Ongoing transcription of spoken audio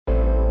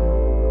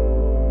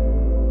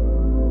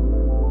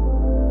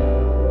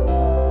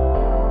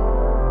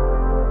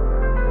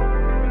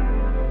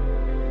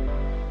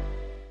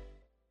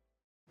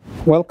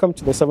Welcome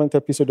to the 7th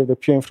episode of the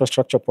Pure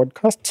Infrastructure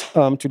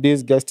Podcast.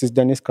 Today's guest is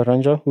Dennis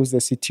Karanja, who's the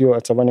CTO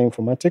at Savannah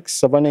Informatics.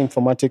 Savannah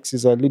Informatics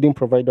is a leading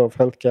provider of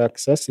healthcare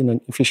access in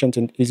an efficient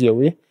and easier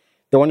way.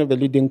 They're one of the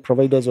leading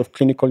providers of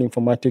clinical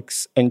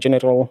informatics and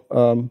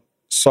general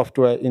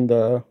software in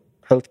the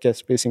healthcare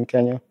space in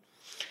Kenya.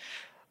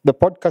 The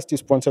podcast is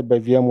sponsored by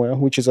VMware,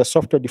 which is a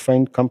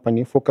software-defined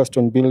company focused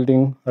on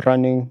building,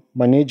 running,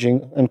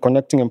 managing, and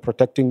connecting and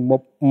protecting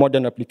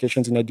modern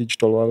applications in a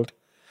digital world.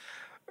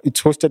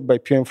 It's hosted by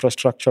Pure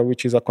Infrastructure,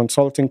 which is a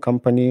consulting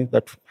company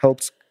that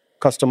helps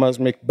customers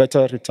make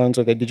better returns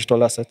on their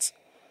digital assets.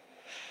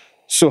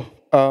 So,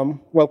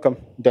 welcome,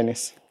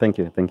 Dennis. Thank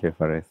you,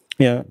 Faris.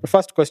 Yeah, the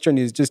first question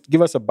is just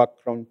give us a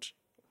background.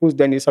 Who's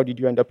Dennis? How did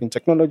you end up in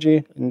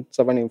technology and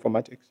Savannah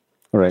Informatics?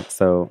 All right,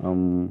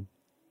 so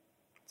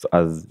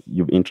as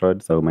you've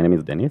introed, so my name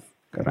is Dennis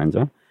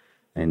Karanja,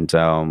 and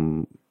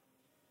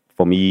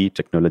for me,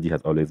 technology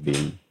has always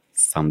been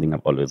something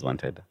I've always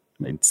wanted.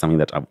 It's something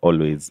that I've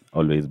always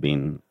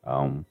been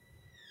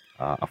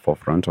a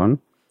forefront on.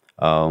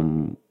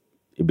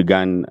 It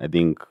began, I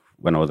think,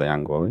 when I was a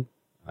young boy,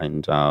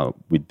 and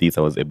with this,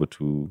 I was able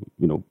to,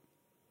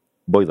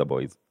 boys are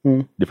boys,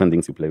 different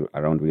things you play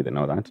around with and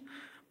all that.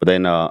 But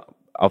then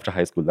after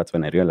high school, that's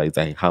when I realized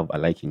I have a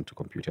liking to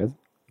computers,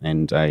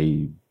 and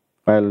I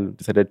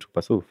decided to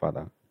pursue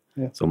further.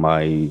 Yeah. So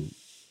my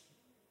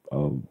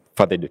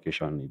further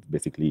education is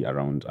basically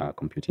around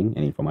computing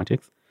and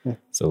informatics. Yeah.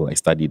 So I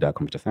studied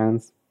computer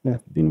science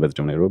at the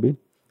University of Nairobi,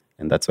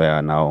 and that's where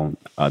now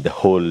the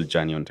whole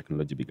journey on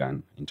technology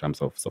began in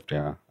terms of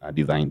software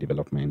design,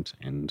 development,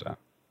 and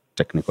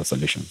technical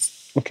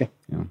solutions. Okay.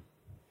 Yeah.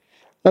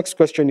 Next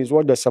question is,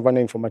 what does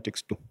Savannah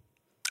Informatics do?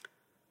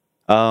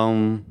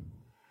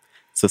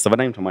 So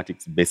Savannah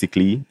Informatics,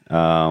 basically,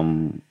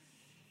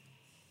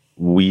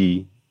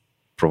 we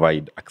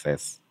provide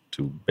access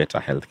to better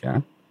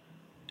healthcare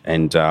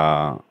and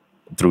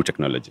through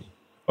technology,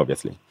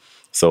 obviously.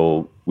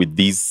 So with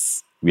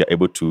this, we are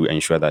able to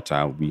ensure that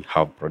we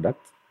have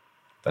products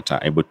that are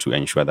able to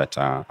ensure that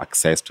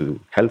access to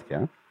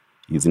healthcare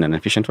is in an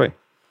efficient way.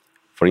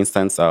 For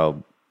instance,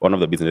 one of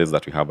the businesses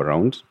that we have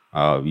around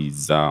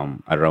is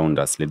around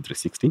Slade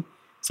 360.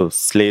 So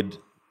Slade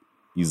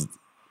is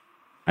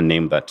a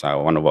name that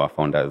one of our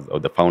founders, or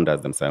the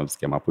founders themselves,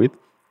 came up with.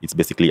 It's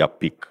basically a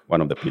peak,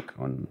 one of the peak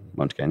on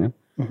Mount Kenya.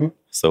 Mm-hmm.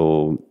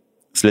 So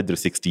Slade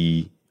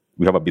 360,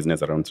 we have a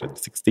business around Slade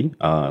 360,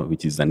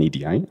 which is an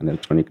EDI, an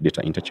electronic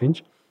data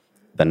interchange,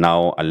 that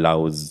now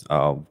allows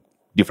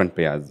different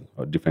payers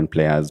or different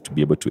players to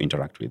be able to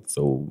interact with.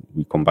 So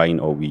we combine,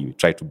 or we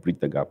try to bridge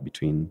the gap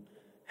between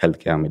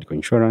healthcare, medical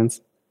insurance,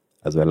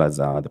 as well as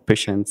the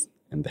patients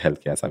and the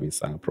healthcare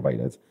service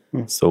providers.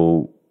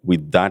 So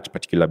with that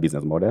particular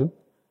business model,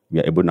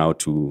 we are able now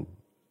to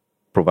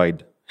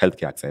provide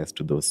healthcare access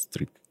to those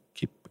three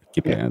key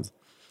players.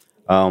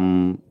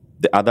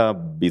 The other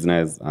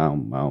business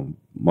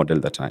model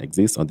that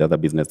exists, or the other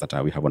business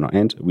that we have on our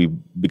end, we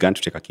began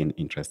to take a keen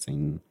interest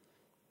in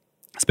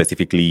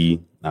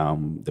specifically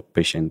the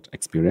patient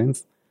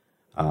experience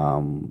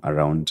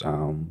around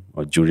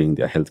or during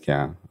their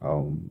healthcare,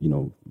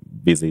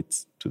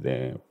 visits to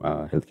the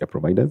healthcare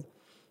providers.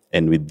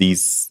 And with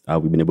this,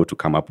 we've been able to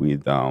come up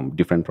with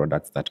different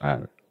products that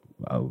are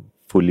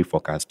fully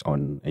focused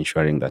on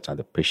ensuring that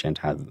the patient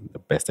has the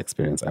best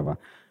experience ever.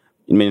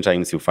 In many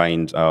times, you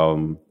find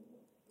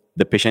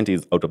the patient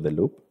is out of the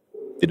loop.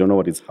 They don't know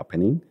what is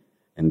happening,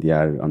 and they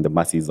are on the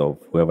mercies of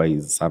whoever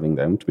is serving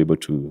them to be able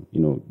to,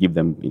 give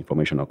them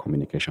information or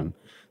communication.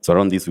 So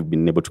around this, we've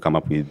been able to come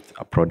up with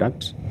a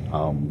product.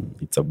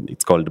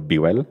 It's called Be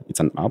Well. It's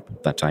an app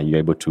that you're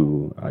able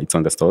to. It's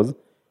on the stores.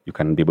 You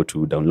can be able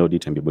to download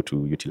it and be able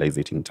to utilize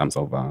it in terms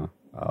of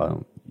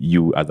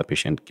you as a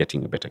patient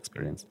getting a better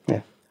experience.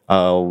 Yeah.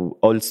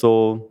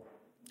 Also,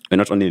 we're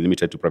not only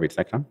limited to private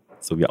sector,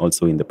 so we are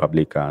also in the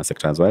public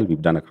sector as well.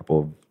 We've done a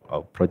couple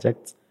of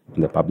projects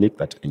in the public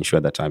that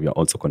ensure that we are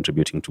also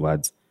contributing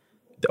towards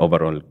the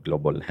overall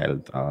global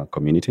health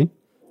community.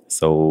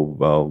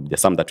 So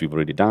there's some that we've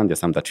already done. There's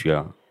some that we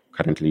are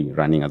currently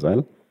running as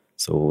well.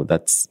 So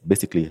that's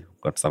basically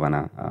what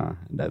Savannah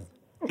does.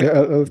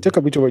 I'll take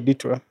a bit of a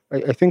detour.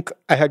 I think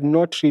I had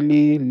not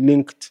really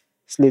linked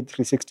Slade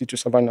 360 to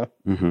Savannah.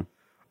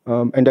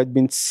 Mm-hmm. And I'd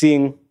been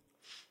seeing,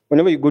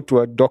 whenever you go to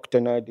a doctor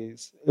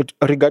nowadays,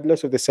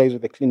 regardless of the size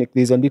of the clinic,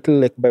 there's a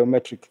little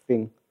biometric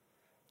thing.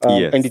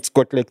 Yes. And it's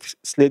got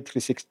Slade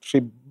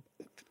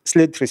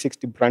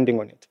 360 branding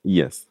on it.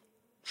 Yes.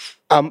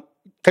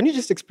 Can you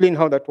just explain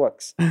how that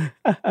works?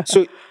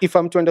 So if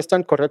I'm to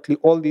understand correctly,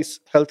 all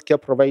these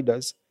healthcare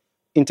providers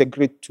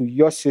integrate to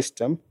your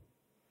system,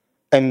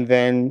 and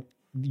then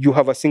you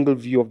have a single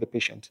view of the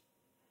patient.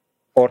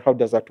 Or how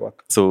does that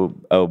work? So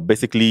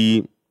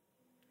basically,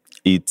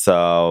 it's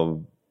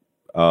I'd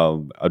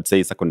say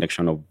it's a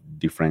connection of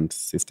different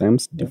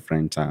systems,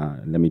 different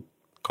let me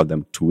call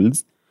them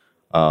tools,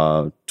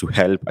 to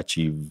help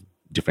achieve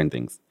different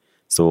things.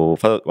 So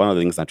one of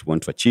the things that we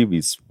want to achieve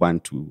is, one,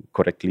 to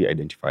correctly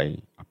identify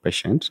a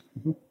patient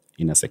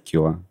in a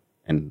secure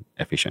and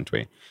efficient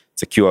way.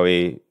 Secure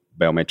way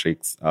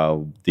biometrics,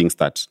 things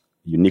that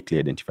uniquely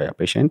identify a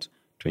patient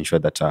to ensure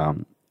that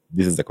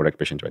this is the correct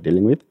patient we're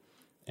dealing with,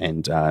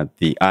 and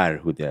they are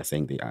who they are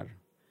saying they are.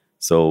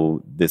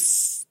 So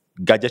this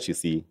gadget you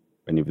see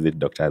when you visit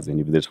doctors, when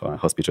you visit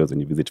hospitals, when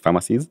you visit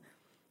pharmacies,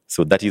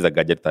 so that is a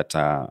gadget that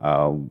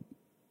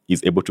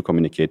is able to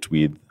communicate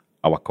with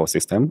our core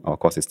system. Our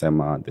core system,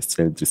 the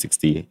Sled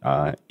 360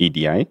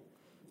 EDI,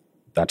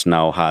 that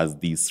now has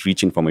this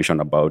rich information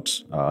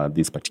about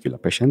these particular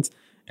patients,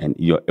 and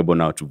you're able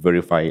now to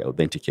verify,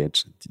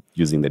 authenticate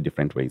using the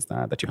different ways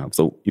that you have.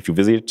 So if you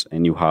visit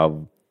and you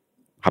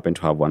happen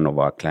to have one of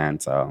our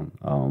clients,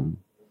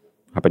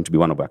 happen to be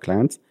one of our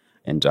clients,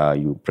 and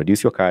you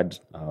produce your card,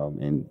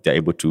 and they're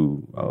able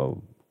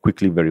to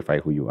quickly verify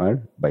who you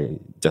are by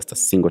just a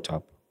single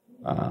tap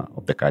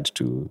of the card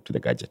to the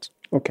gadget.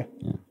 Okay.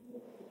 Yeah.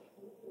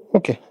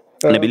 Okay.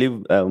 And I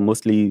believe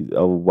mostly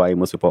why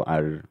most people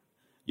are,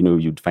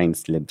 you'd find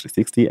Sled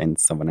 360 and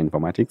Savannah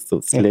Informatics. So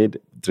Sled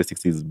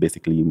 360 is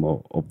basically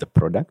more of the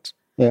product.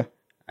 Yeah.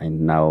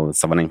 And now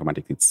Savannah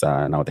Informatics, it's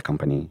now the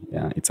company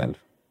itself.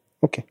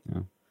 Okay.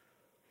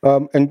 Yeah.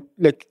 And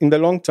like in the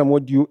long term,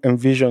 what do you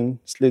envision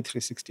Sled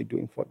 360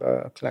 doing for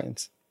the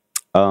clients?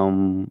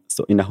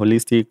 So in a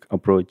holistic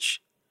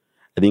approach,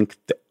 I think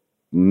the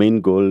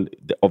main goal,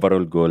 the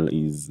overall goal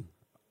is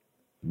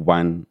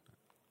one,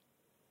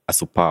 a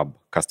superb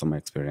customer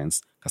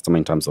experience, customer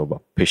in terms of a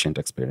patient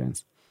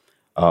experience.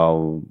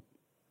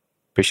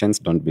 Patients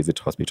don't visit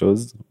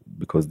hospitals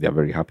because they are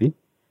very happy.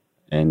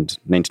 And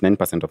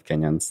 99% of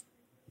Kenyans,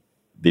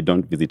 they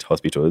don't visit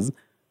hospitals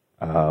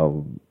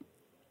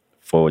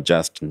for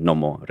just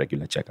normal,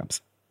 regular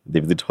checkups. They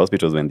visit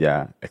hospitals when they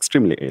are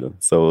extremely ill.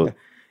 So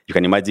you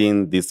can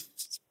imagine this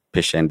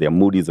patient, their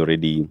mood is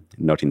already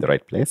not in the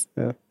right place.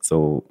 Yeah.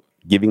 So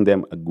giving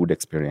them a good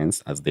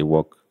experience as they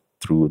walk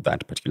through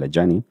that particular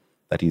journey,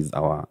 that is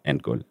our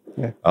end goal.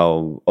 Yeah.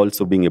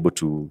 Also being able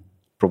to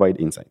provide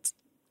insights,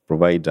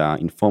 provide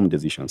informed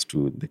decisions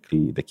to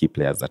the key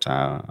players that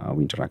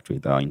we interact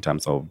with in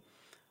terms of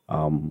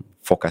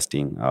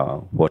forecasting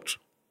what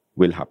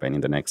will happen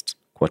in the next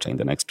quarter, in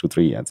the next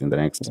 2-3 years, in the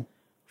next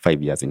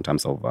 5 years in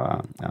terms of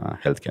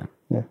healthcare.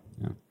 Yeah.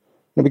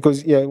 No,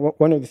 because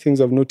one of the things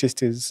I've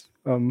noticed is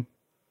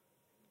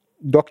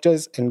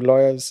doctors and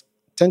lawyers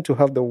tend to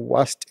have the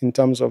worst in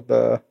terms of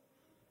the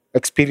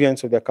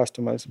experience of their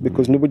customers,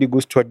 because nobody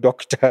goes to a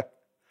doctor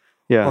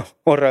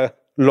or a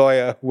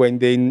lawyer when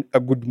they're in a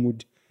good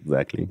mood.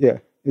 Exactly. Yeah,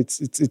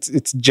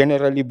 it's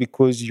generally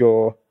because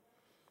you're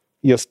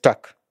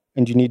stuck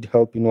and you need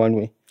help in one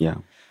way. Yeah.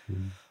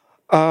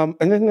 And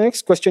then the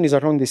next question is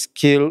around the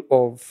scale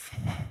of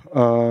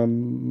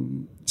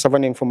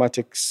Savannah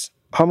Informatics.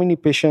 How many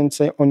patients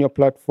are on your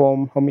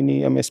platform? How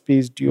many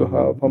MSPs do you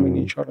have? How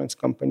many insurance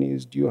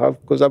companies do you have?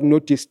 Because I've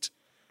noticed,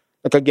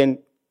 like again,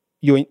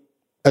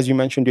 as you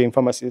mentioned, you're in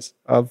pharmacies.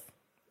 I've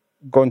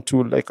gone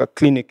to like a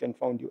clinic and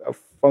found you. I've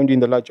found you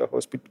in the larger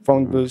hospital,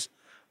 found those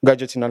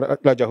gadgets in a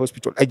larger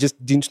hospital. I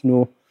just didn't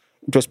know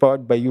it was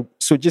powered by you.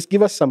 So just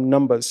give us some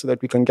numbers so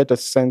that we can get a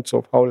sense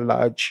of how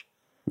large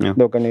the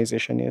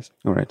organization is.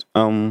 All right.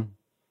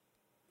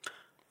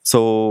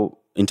 So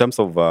in terms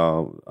of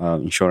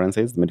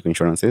insurances, medical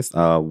insurances,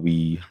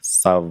 we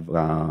serve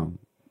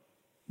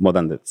more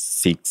than the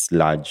 6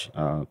 large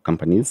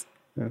companies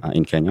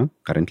in Kenya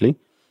currently.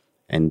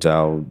 And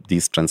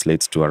this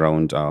translates to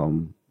around,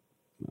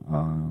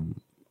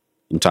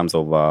 in terms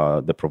of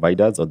the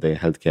providers or the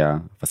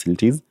healthcare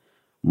facilities,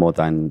 more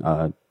than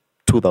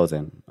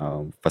 2,000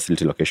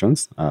 facility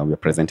locations we are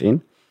present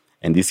in.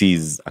 And this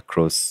is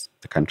across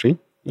the country,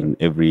 in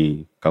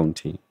every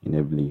county, in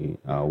every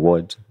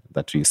ward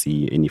that you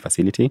see any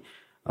facility.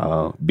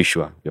 Be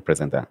sure you're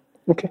present there.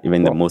 Okay.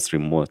 Even the most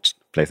remote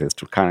places,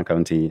 Turkana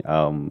County,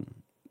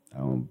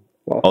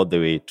 all the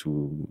way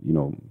to,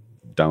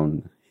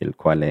 down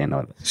Kwale and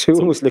all that. So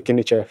almost like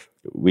NHIF.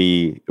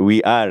 We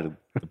are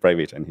the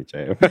private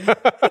NHIF.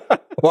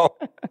 Wow.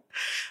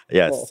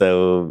 Yes. Wow.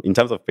 So in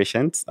terms of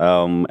patients,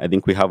 I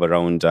think we have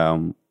around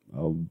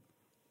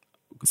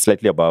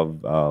slightly above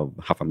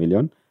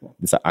 500,000.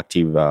 These are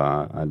active,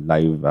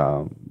 live,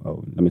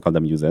 let me call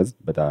them users,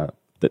 but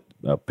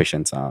the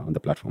patients are on the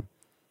platform.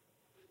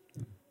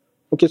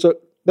 Okay, so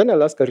then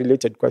I'll ask a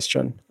related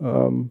question.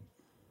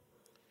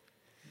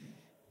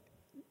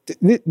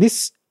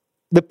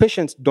 The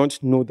patients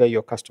don't know they're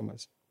your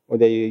customers or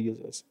they're your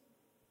users.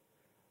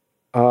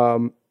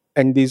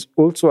 And there's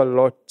also a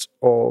lot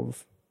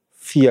of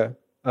fear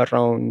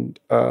around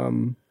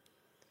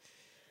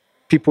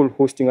people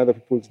hosting other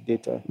people's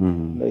data,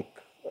 like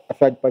a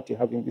third party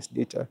having this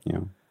data.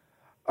 Yeah.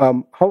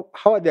 How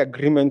are the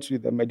agreements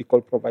with the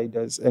medical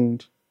providers,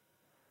 and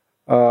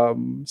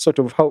sort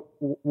of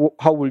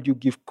how will you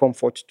give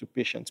comfort to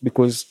patients?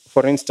 Because,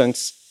 for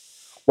instance,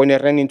 when I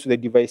ran into the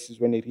devices,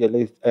 when I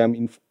realized I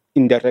am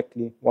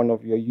indirectly one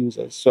of your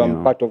users, so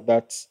I'm part of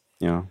that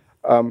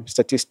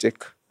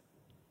statistic.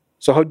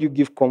 So how do you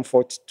give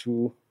comfort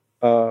to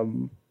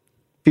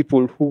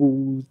people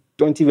who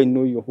don't even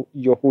know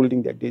you're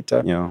holding their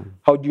data? Yeah.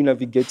 How do you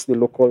navigate the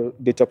local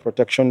data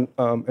protection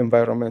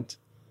environment?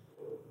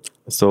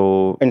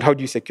 So And how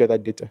do you secure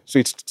that data? So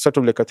it's sort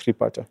of like a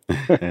three-parter.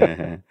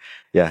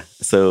 yeah.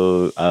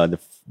 So the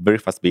very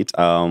first bit,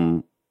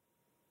 so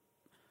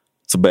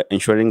by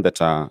ensuring that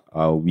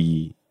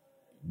we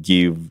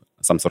give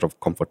some sort of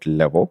comfort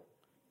level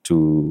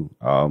to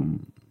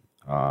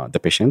the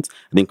patient,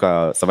 I think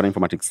Savannah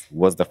Informatics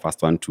was the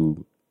first one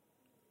to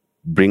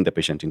bring the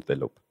patient into the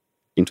loop,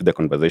 into the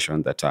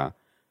conversation that,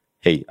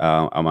 hey,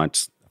 I'm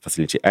at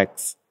facility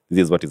X,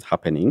 this is what is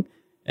happening,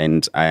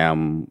 and I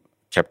am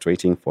kept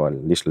waiting for a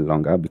little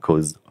longer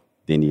because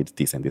they need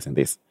this and this and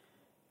this.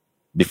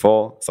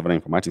 Before Savannah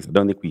Informatics, I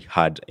don't think we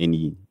had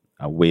any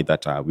way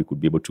that we could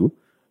be able to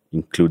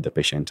include the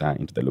patient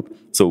into the loop.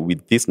 So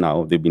with this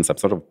now, there's been some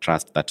sort of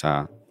trust that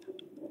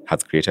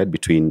has created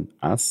between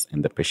us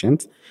and the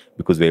patient,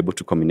 because we're able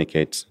to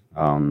communicate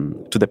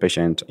to the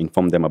patient,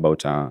 inform them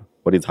about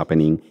what is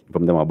happening,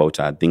 inform them about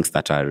things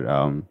that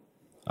are,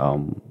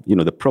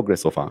 the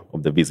progress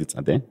of the visits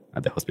at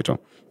the hospital.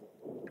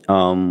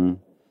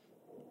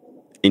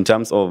 In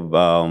terms of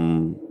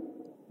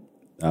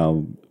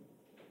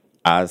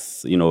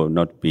us,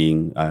 not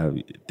being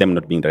them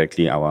not being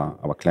directly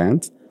our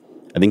clients,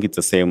 I think it's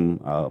the same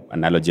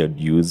analogy I'd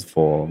use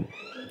for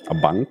a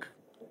bank.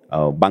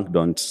 Bank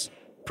don't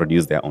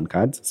produce their own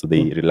cards, so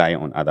they rely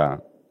on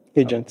other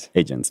agents,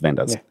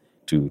 vendors,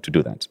 to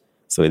do that.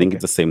 So I think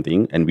it's the same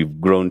thing, and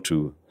we've grown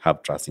to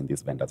have trust in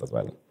these vendors as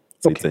well.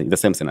 So it's the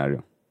same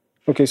scenario.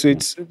 Okay, so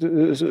it's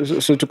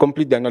so to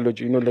complete the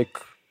analogy, like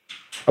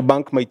a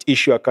bank might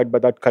issue a card,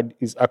 but that card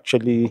is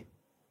actually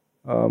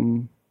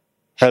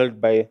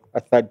held by a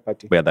third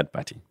party. By a third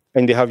party.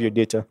 And they have your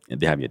data.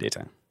 They have your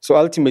data. So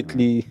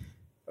ultimately,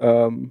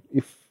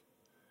 if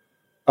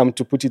I'm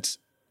to put it,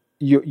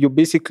 you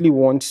basically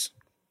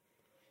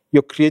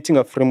you're creating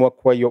a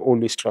framework where you're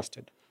always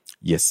trusted.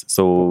 Yes.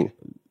 So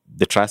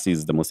the trust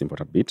is the most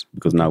important bit,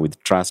 because now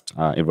with trust,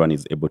 everyone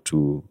is able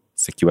to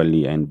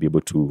securely and be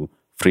able to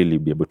freely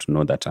be able to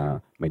know that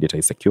my data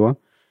is secure.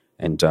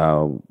 And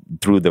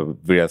through the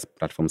various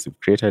platforms we've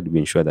created, we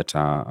ensure that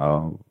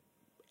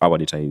our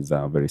data is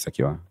very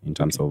secure in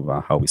terms of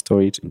how we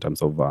store it, in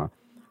terms of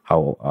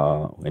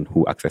how and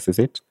who accesses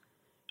it.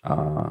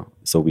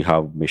 So we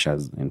have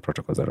measures and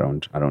protocols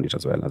around it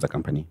as well as a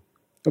company.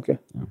 Okay.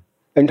 Yeah.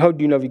 And how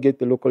do you navigate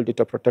the local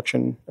data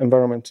protection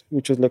environment,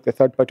 which is like the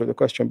third part of the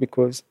question?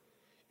 Because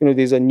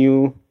there's a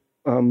new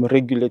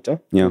regulator,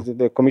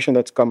 the commission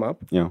that's come up.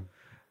 Yeah.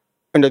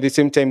 And at the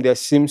same time, there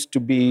seems to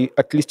be,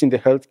 at least in the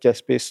healthcare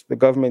space, the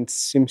government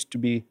seems to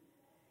be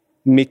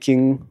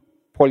making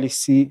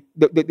policy.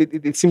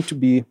 They seem to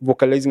be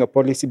vocalizing a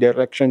policy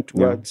direction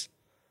towards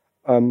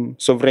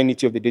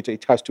sovereignty of the data.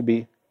 It has to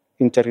be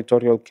in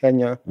territorial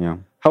Kenya. Yeah.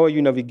 How are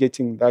you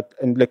navigating that?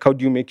 And how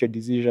do you make your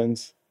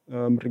decisions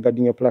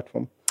regarding your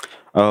platform?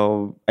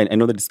 I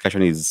know the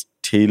discussion is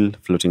still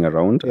floating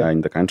around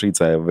in the country.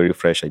 It's a very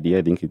fresh idea.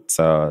 I think it's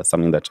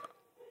something that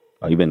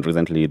even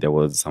recently there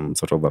was some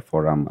sort of a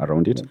forum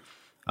around it.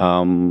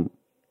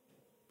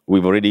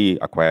 We've already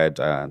acquired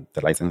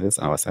the licenses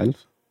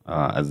ourselves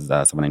as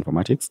Savannah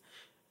Informatics,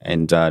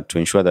 and to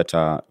ensure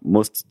that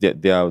most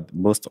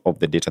of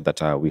the data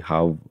that we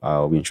have,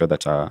 we ensure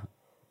that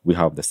we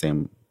have the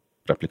same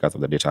replicas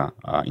of the data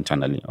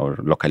internally or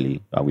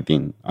locally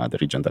within the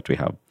region that we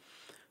have.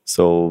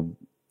 So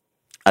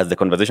as the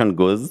conversation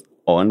goes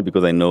on,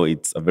 because I know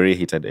it's a very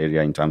heated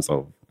area in terms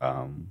of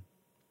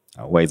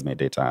where is my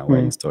data, where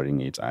are you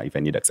storing it, if I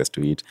need access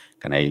to it,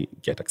 can I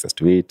get access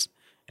to it,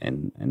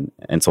 and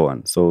so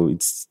on. So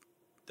it's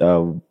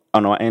on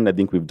our end, I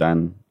think we've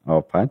done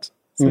our part.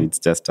 So it's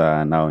just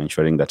now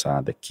ensuring that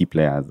the key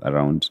players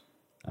around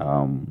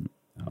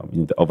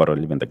the overall,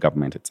 even the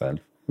government itself,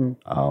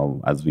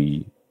 as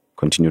we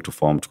continue to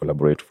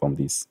collaborate to form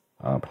these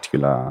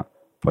particular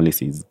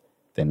policies,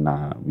 then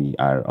we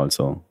are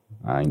also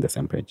in the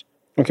same page.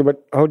 Okay,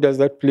 but how does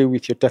that play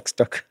with your tech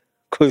stack?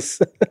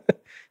 Because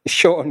it's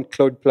shown on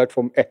cloud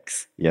platform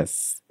X.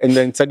 Yes. And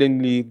then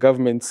suddenly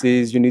government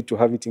says you need to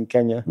have it in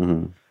Kenya.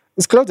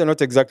 These clouds are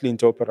not exactly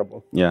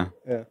interoperable. Yeah.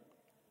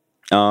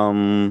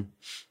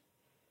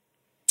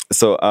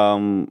 So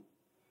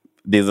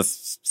there's a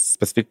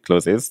specific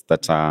clauses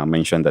that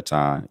mention that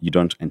you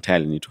don't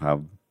entirely need to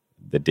have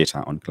the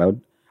data on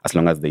cloud as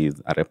long as there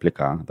is a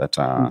replica that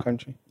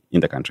in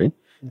the country.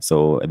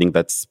 So I think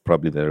that's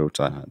probably the route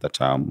that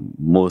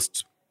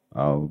most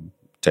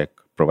tech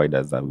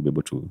providers will be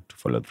able to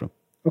follow through.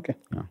 Okay.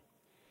 Yeah.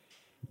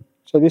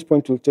 So at this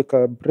point, we'll take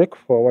a break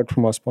for a word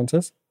from our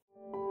sponsors.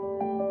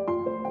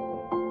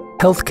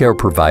 Healthcare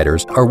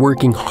providers are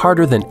working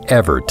harder than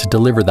ever to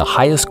deliver the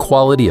highest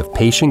quality of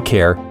patient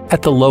care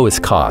at the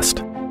lowest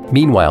cost.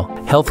 Meanwhile,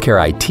 healthcare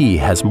IT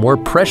has more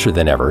pressure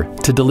than ever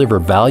to deliver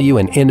value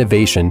and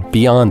innovation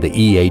beyond the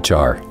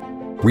EHR.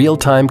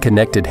 Real-time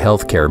connected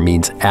healthcare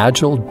means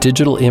agile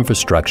digital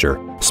infrastructure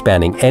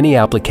spanning any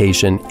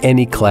application,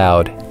 any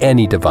cloud,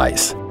 any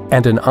device,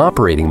 and an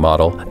operating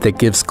model that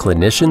gives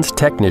clinicians,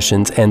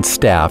 technicians, and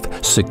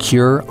staff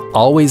secure,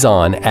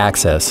 always-on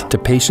access to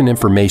patient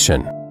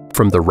information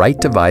from the right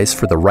device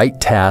for the right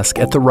task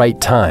at the right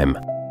time.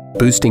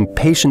 boosting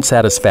patient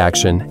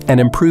satisfaction and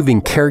improving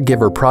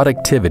caregiver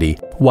productivity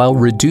while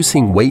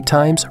reducing wait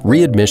times,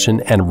 readmission,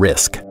 and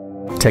risk.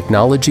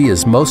 Technology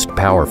is most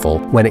powerful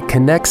when it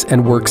connects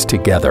and works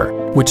together,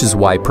 which is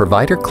why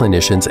provider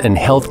clinicians and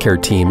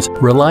healthcare teams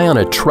rely on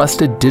a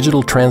trusted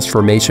digital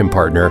transformation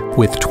partner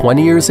with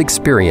 20 years'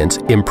 experience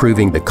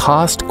improving the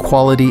cost,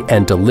 quality,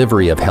 and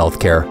delivery of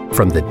healthcare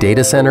from the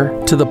data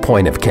center to the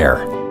point of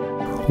care.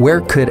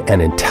 Where could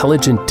an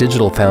intelligent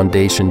digital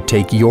foundation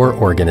take your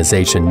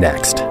organization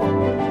next?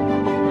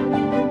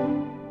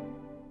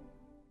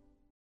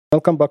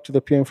 Welcome back to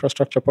the Pure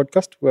Infrastructure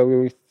Podcast, where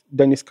we're with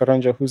Dennis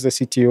Karanja, who's the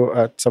CTO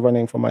at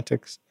Savannah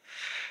Informatics.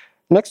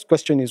 Next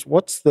question is,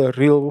 what's the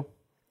real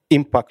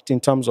impact in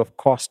terms of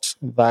costs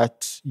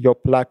that your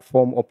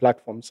platform or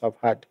platforms have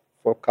had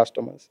for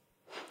customers?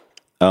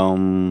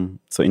 So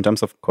in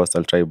terms of cost,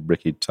 I'll try to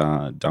break it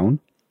down.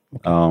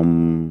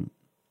 Okay.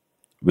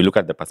 We look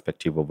at the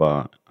perspective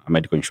of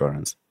medical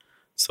insurance.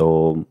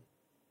 So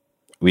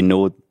we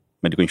know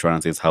medical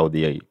insurance is how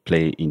they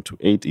play into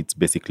it. It's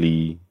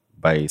basically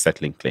by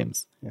settling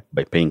claims,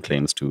 by paying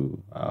claims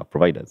to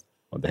providers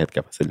or the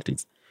healthcare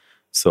facilities.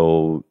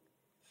 So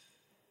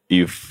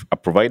if a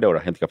provider or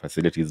a healthcare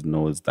facilities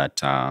knows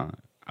that I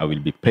will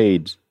be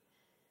paid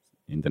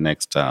in the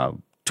next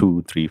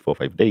 2, 3, 4,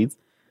 5 days,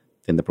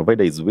 then the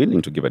provider is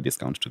willing to give a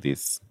discount to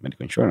this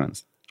medical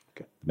insurance.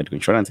 Okay. The medical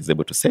insurance is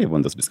able to save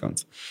on those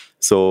discounts.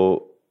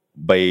 So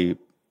by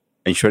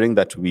ensuring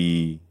that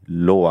we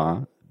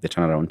lower the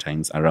turnaround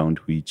times around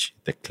which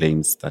the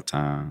claims that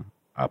are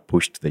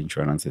pushed to the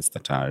insurances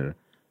that are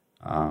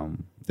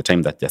the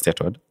time that they're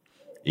settled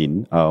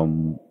in,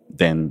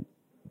 then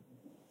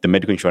the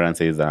medical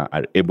insurances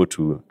are able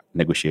to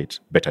negotiate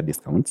better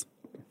discounts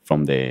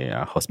from the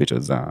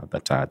hospitals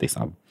that they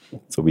serve.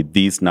 So with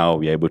this now,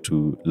 we are able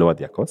to lower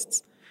their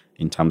costs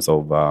in terms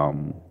of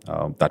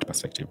that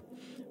perspective.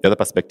 The other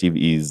perspective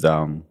is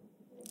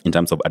in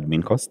terms of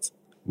admin costs.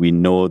 We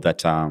know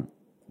that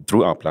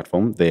through our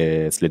platform,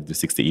 the Slate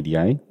 360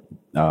 EDI,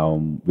 we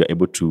are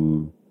able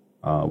to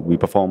we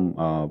perform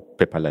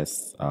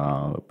paperless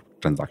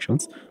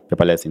transactions.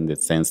 Paperless in the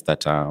sense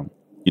that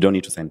you don't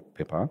need to send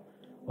paper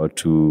or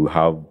to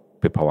have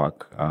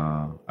paperwork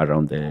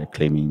around the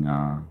claiming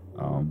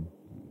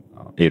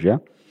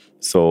area.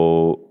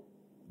 So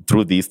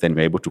through this, then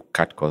we're able to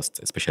cut costs,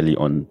 especially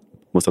on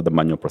most of the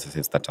manual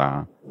processes that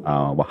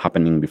were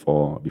happening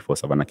before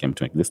Savannah came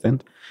to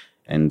existence.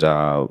 And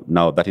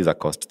now that is a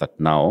cost that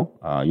now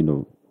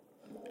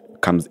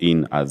comes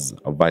in as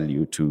a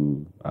value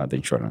to the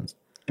insurance.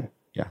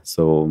 Yeah,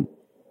 so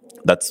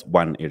that's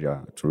one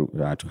area to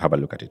have a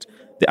look at it.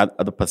 The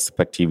other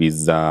perspective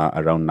is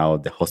around now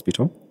the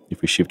hospital,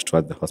 if we shift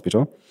towards the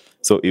hospital.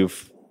 So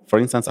if, for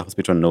instance, a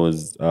hospital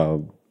knows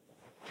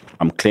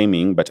I'm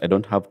claiming, but I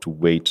don't have to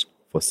wait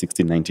for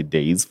 60, 90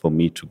 days for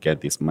me to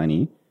get this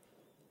money,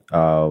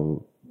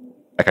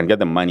 I can get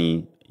the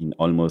money in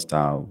almost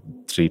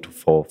 3 to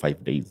 4,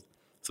 5 days.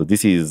 So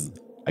this is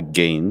a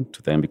gain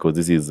to them because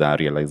this is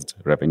realized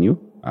revenue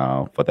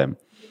for them.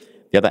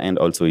 The other end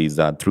also is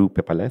through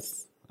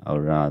paperless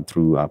or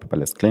through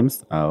paperless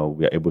claims,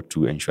 we are able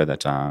to ensure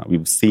that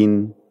we've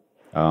seen,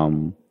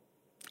 most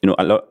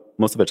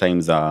of the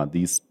times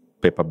these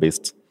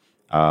paper-based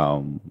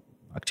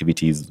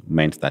activities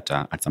meant that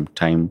at some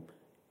time,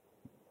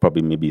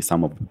 probably maybe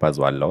some of the papers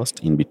were lost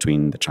in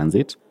between the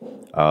transit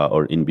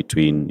or in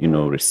between,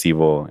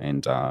 receiver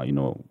and,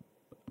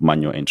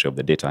 manual entry of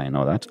the data and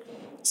all that.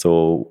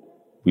 So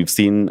we've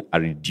seen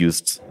a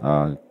reduced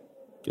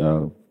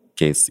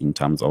case in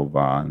terms of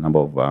number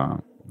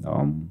of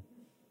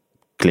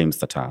claims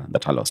that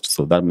are lost.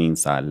 So that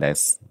means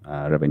less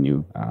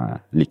revenue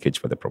leakage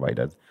for the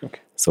providers. Okay.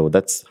 So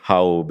that's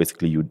how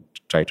basically you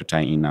try to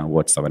tie in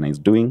what Savannah is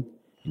doing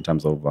in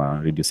terms of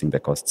reducing the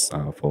costs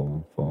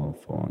for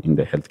in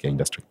the healthcare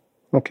industry.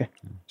 Okay.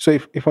 So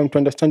if I'm to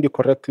understand you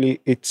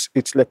correctly,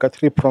 it's like a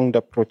three-pronged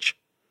approach.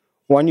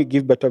 One, you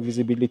give better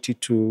visibility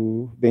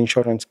to the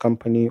insurance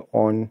company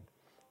on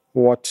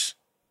what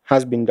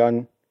has been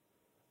done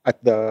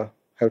at the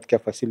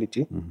healthcare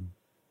facility. Mm-hmm.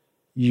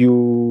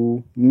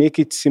 You make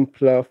it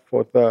simpler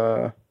for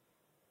the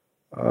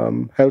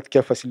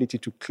healthcare facility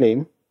to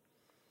claim.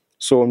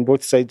 So on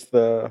both sides,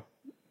 the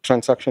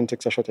transaction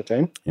takes a shorter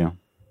time. Yeah.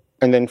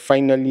 And then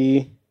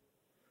finally,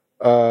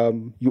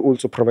 you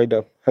also provide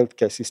a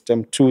healthcare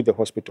system to the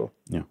hospital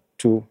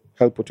to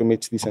help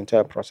automate this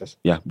entire process.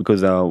 Yeah,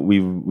 because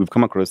we've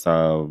come across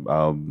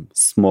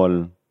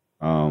small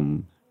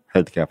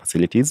healthcare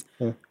facilities,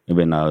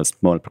 even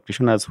small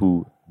practitioners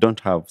who don't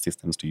have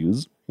systems to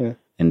use. Yeah.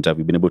 And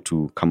we've been able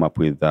to come up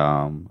with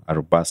a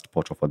robust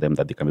portal for them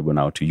that they can be able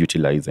now to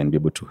utilize and be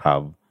able to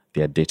have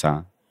their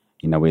data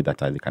in a way that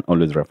they can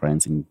always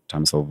reference in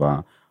terms of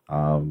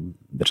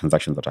the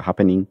transactions that are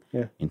happening,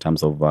 in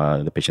terms of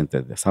the patients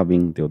that they're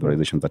serving, the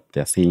authorizations that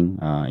they're seeing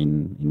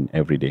in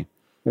every day.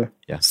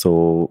 Yeah.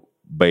 So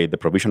by the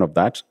provision of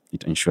that,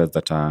 it ensures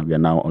that we are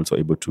now also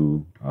able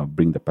to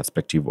bring the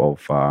perspective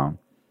of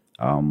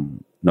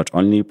not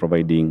only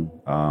providing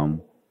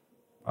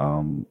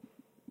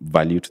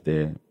value to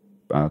the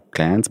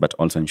clients, but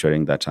also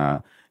ensuring that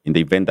in the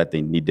event that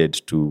they needed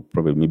to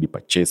probably maybe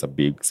purchase a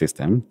big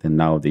system, then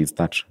now there is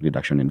that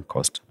reduction in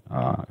cost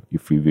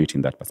if we view it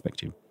in that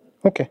perspective.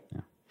 Okay.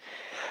 Yeah.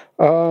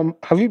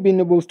 Have you been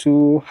able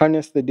to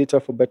harness the data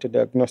for better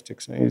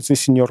diagnostics? Is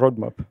this in your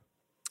roadmap?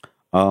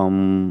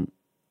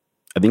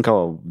 I think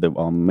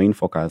our main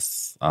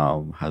focus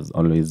has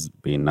always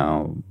been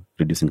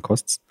reducing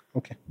costs,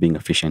 being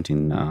efficient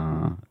in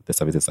the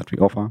services that we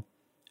offer,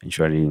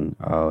 ensuring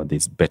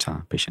there's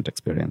better patient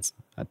experience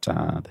at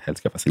the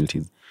healthcare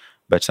facilities.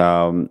 But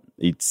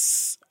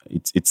it's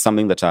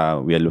something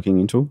that we are looking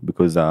into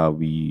because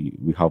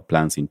we have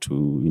plans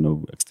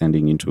into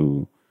extending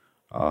into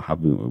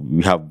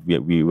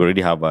we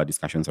already have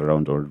discussions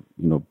around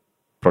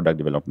product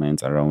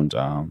developments around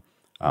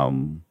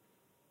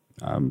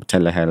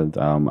telehealth,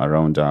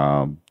 around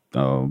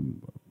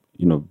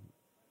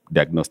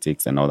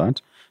diagnostics and all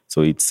that.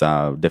 So it's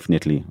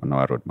definitely on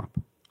our roadmap.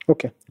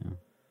 Okay. Yeah.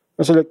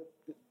 So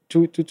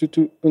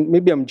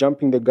maybe I'm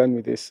jumping the gun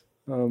with this,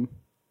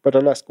 but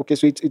I'll ask. Okay,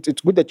 so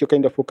it's good that you're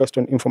kind of focused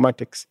on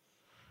informatics,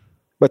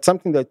 but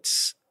something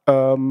that's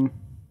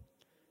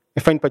I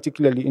find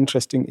particularly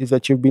interesting is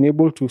that you've been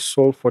able to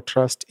solve for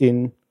trust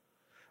in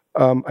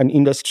an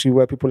industry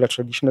where people are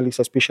traditionally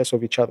suspicious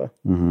of each other.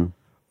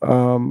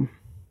 Mm-hmm.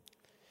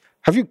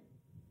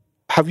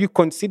 Have you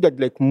considered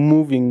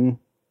moving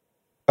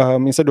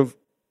instead of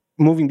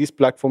moving this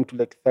platform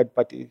to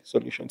third-party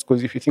solutions?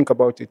 Because if you think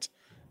about it,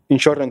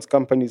 insurance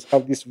companies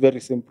have this very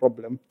same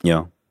problem.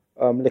 Yeah.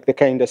 The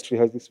car industry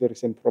has this very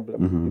same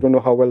problem. Mm-hmm. You don't know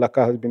how well a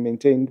car has been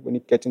maintained. When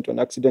it gets into an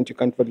accident, you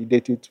can't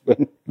validate it.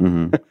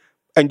 Mm-hmm.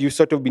 And you've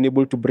sort of been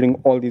able to bring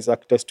all these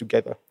actors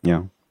together.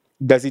 Yeah.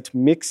 Does it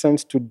make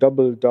sense to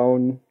double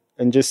down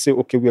and just say,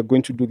 okay, we are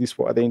going to do this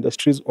for other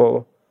industries,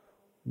 or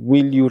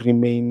will you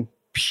remain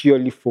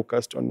purely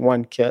focused on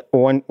one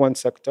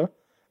sector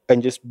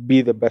and just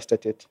be the best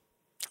at it?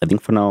 I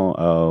think for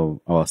now,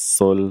 our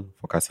sole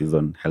focus is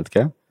on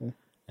healthcare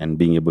and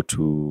being able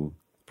to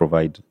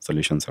provide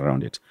solutions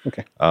around it.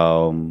 Okay.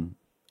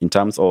 In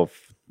terms of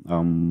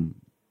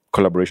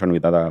collaboration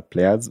with other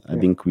players, I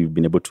think we've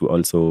been able to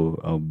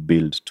also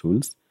build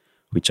tools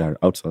which are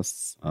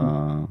outsourced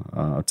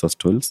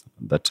tools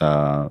that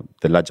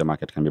the larger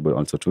market can be able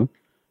also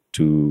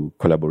to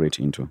collaborate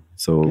into.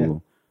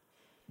 So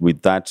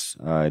with that,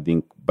 I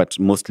think, but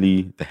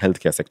mostly the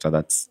healthcare sector,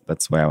 that's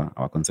where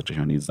our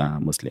concentration is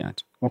mostly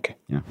at. Okay.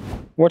 Yeah.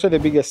 What are the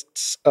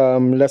biggest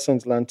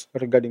lessons learned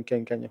regarding care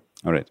in Kenya?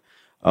 All right.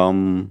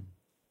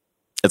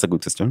 That's a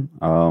good question.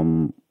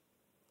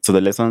 So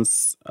the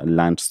lessons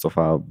learned so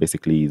far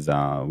basically is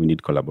we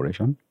need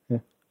collaboration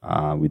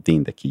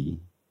within the key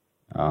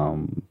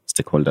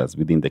stakeholders,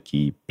 within the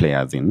key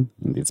players in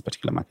this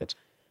particular market.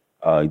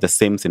 It's the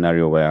same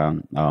scenario where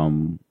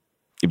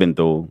even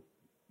though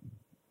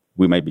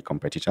we might be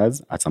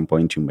competitors, at some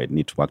point you might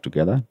need to work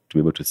together to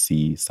be able to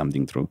see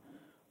something through.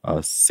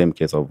 Same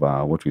case of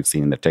what we've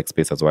seen in the tech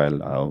space as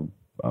well.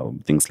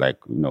 Things like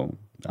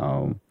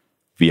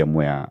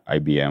VMware,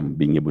 IBM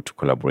being able to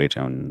collaborate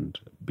and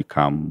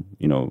become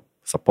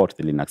support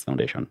the Linux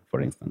Foundation,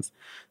 for instance.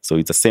 So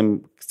it's the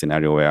same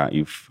scenario where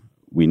if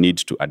we need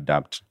to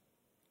adapt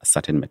a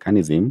certain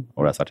mechanism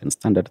or a certain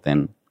standard,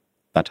 then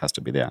that has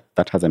to be there.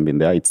 That hasn't been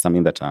there. It's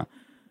something that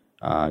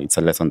it's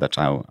a lesson that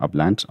I've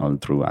learned all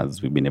through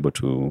as we've been able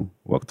to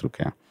work through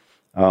care.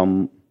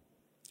 The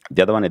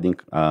other one, I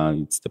think,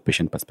 it's the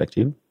patient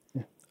perspective.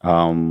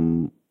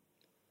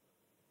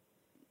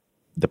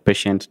 The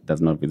patient does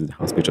not visit the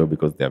hospital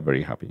because they're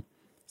very happy.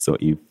 So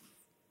if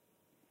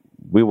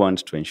we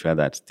want to ensure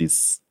that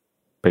this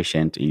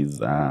patient is,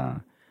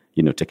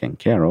 taken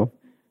care of,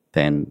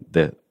 then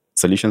the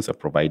solutions we're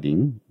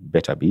providing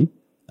better be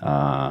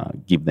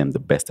give them the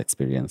best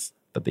experience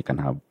that they can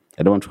have.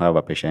 I don't want to have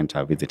a patient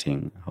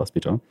visiting a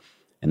hospital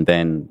and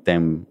then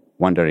them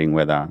wondering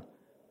whether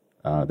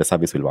the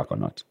service will work or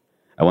not.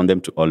 I want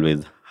them to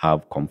always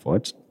have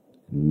comfort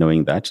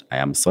knowing that I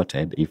am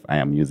sorted if I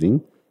am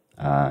using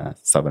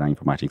Savannah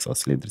Informatics or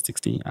Slate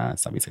 360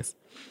 services.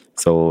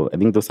 So I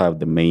think those are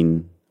the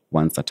main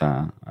ones that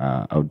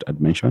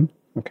I'd mention.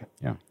 Okay.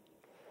 Yeah.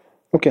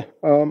 Okay.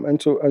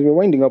 And so as we're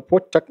winding up,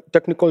 what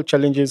technical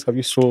challenges have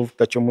you solved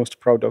that you're most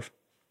proud of?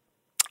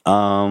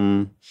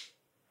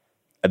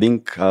 I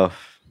think there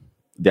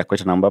are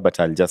quite a number, but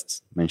I'll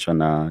just mention,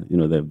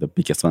 the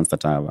biggest ones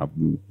that have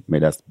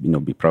made us,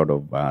 be proud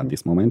of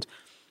this moment.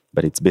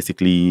 But it's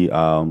basically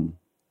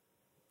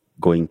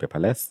going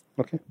paperless.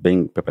 Okay.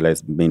 Being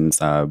paperless means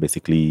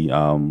basically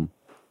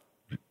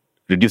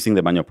reducing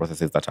the manual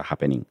processes that are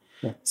happening.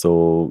 Yeah.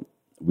 So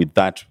with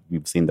that,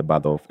 we've seen the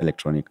birth of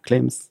electronic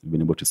claims. We've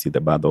been able to see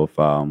the birth of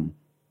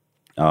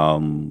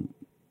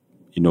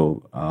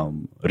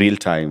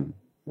real-time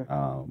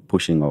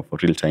pushing of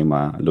real-time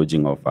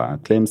lodging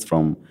of claims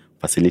from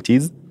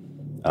facilities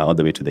all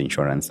the way to the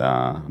insurance,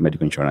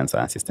 medical insurance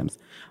systems.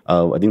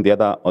 I think the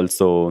other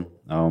also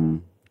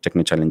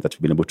technical challenge that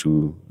we've been able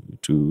to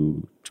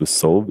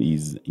solve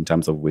is in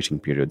terms of waiting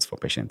periods for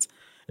patients,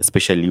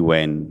 especially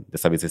when the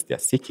services they're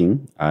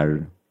seeking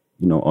are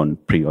on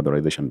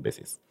pre-authorization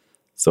basis.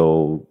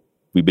 So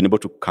we've been able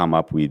to come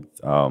up with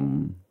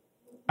an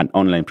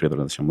online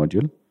pre-authorization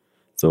module.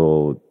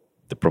 So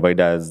the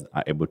providers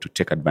are able to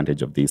take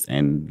advantage of this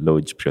and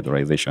lodge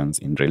pre-authorizations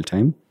in real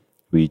time,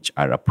 which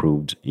are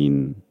approved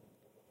in,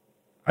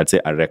 I'd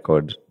say, a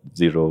record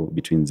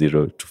between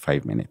 0 to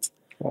 5 minutes.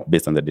 Wow.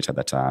 Based on the data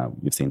that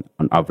we've seen.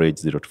 On average,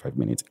 0 to 5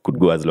 minutes. It could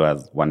go as low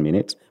as 1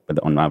 minute, but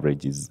on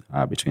average is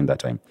between that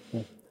time.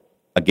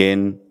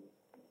 Again,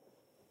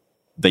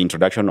 the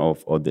introduction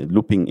of or the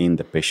looping in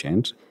the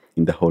patient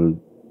in the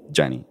whole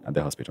journey at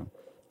the hospital.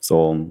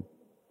 So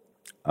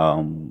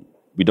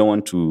we don't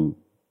want to,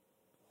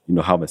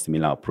 have a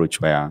similar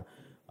approach where,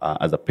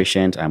 as a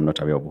patient, I'm not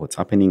aware of what's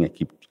happening.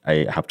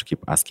 I have to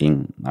keep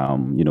asking,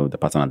 the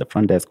person at the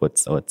front desk,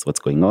 what's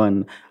going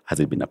on? Has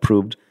it been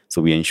approved?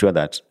 So we ensure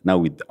that now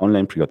with the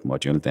online pre-auth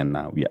module, then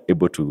we are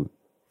able to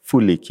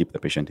fully keep the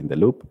patient in the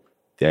loop.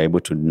 They are able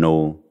to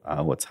know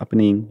what's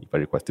happening, if a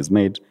request is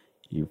made,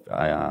 if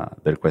the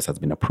request has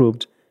been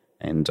approved.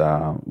 And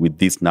with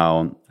this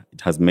now,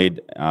 it has made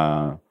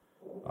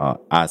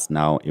us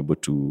now able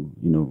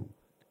to,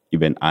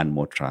 even earn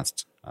more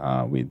trust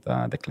with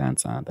the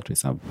clients that we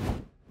serve.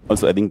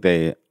 Also, I think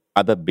the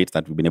other bits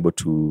that we've been able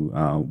to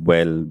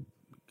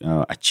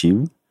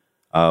achieve,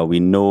 we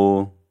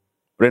know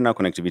right now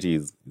connectivity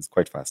is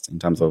quite fast in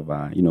terms of,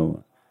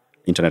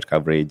 internet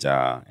coverage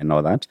and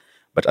all that.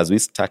 But as we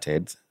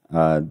started,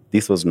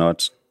 this was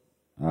not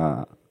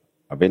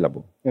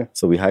available. Yeah.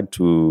 So we had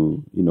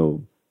to,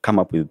 come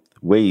up with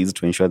ways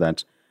to ensure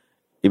that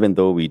even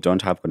though we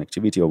don't have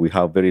connectivity or we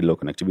have very low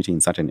connectivity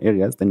in certain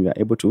areas, then we are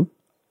able to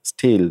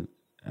still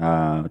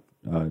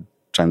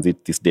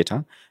transit this data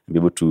and be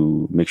able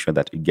to make sure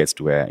that it gets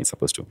to where it's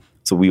supposed to.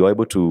 So we were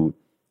able to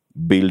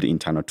build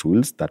internal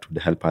tools that would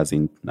help us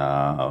in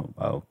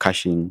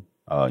caching,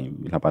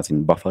 will help us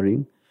in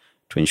buffering,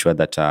 to ensure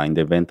that in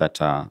the event that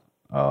a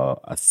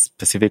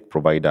specific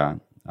provider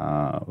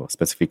or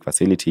specific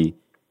facility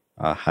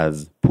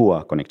has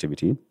poor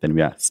connectivity, then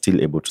we are still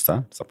able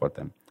to support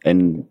them.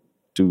 And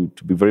to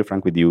be very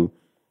frank with you,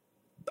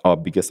 our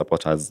biggest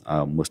supporters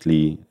are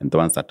mostly, and the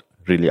ones that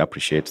really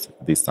appreciate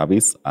this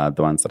service are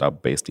the ones that are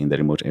based in the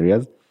remote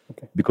areas,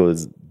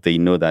 because they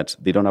know that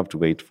they don't have to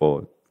wait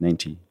for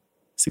 90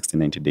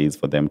 days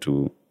for them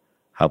to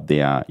have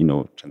their,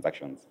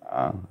 transactions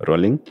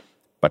rolling.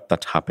 But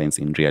that happens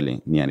in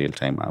near real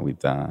time with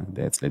the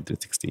SLED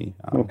 360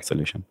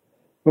 solution.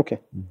 Okay.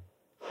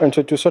 And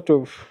so to sort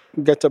of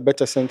get a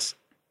better sense,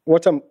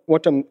 what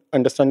I'm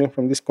understanding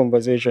from this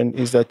conversation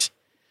is that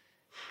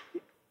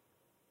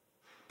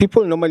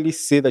people normally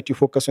say that you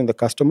focus on the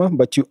customer,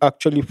 but you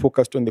actually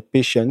focused on the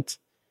patient.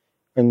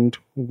 And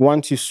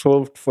once you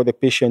solved for the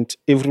patient,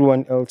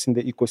 everyone else in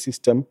the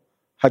ecosystem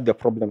had the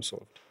problem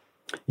solved.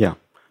 Yeah,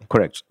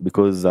 correct.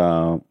 Because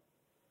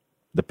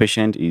the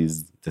patient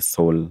is the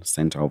sole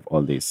center of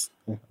all this.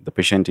 Yeah. The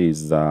patient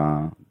is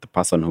the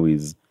person who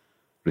is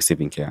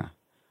receiving care.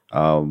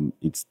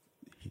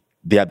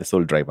 They are the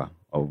sole driver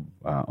of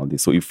all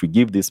this. So if we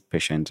give this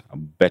patient a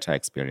better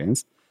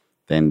experience,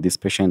 then this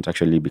patient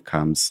actually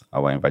becomes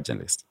our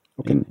evangelist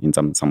in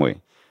some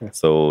way. Yeah.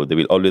 So they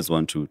will always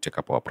want to take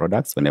up our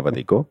products whenever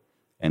they go,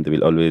 and they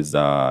will always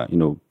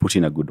put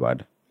in a good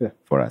word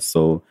for us.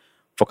 So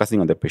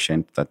focusing on the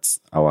patient, that's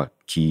our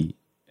key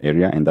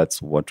area, and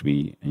that's what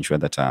we ensure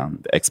that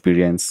the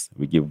experience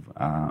we give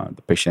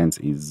the patients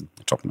is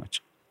top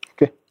notch.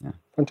 Okay,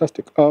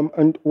 fantastic.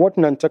 And what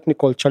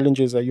non-technical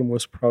challenges are you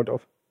most proud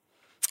of?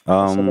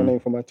 Savanna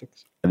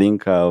Informatics. I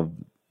think I'll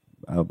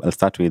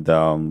start with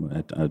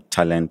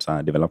talent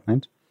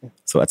development. Yeah.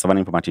 So at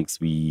Savanna Informatics,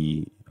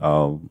 we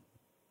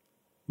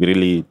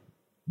really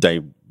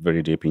dive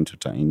very deep in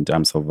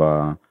terms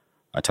of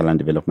talent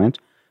development.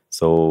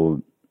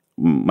 So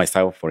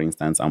myself, for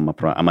instance, I'm a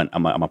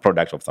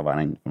product of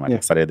Savanna Informatics. Yeah.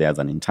 Started there as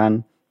an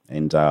intern,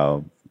 and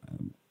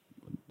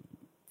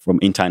from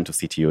intern to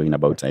CTO in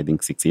about, I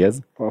think, 6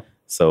 years. Oh.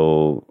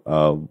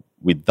 So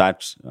with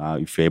that,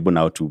 if you're able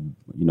now to,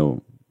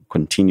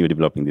 continue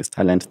developing this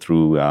talent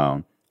through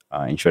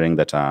ensuring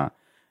that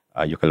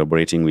you're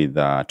collaborating with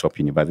top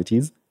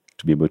universities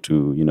to be able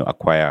to,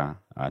 acquire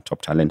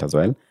top talent as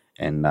well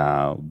and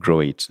grow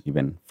it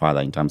even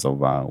further in terms of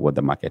what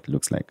the market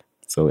looks like.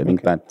 So I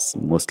think that's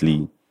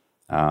mostly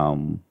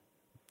one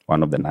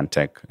of the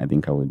non-tech I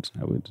think I would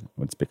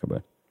speak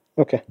about.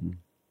 Okay.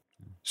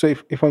 So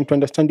if I'm to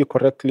understand you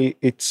correctly,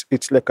 it's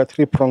like a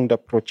three-pronged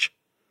approach.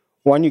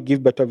 One, you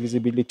give better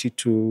visibility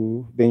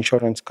to the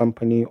insurance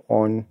company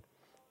on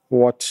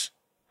what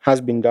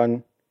has been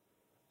done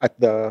at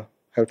the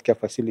healthcare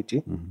facility.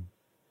 Mm-hmm.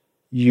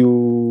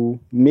 You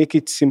make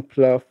it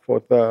simpler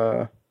for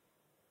the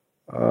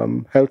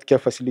healthcare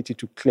facility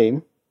to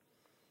claim.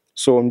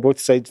 So on both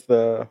sides,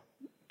 the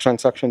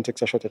transaction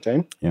takes a shorter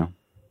time. Yeah.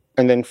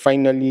 And then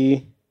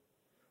finally,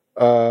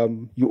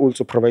 you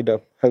also provide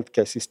a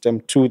healthcare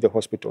system to the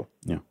hospital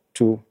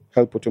to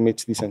help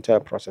automate this entire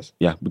process.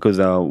 Yeah, because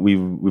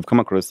we've come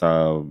across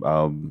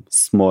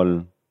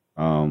small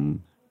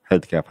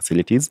healthcare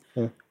facilities,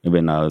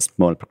 even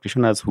small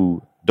practitioners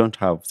who don't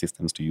have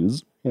systems to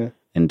use. Yeah.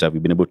 And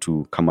we've been able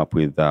to come up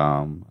with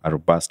a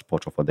robust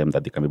portal for them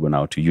that they can be able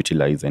now to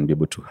utilize and be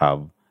able to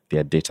have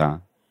their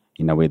data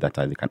in a way that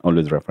they can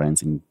always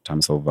reference in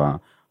terms of the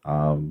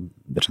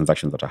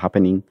transactions that are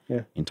happening,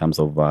 in terms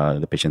of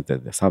the patients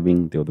that they're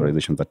serving, the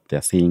authorizations that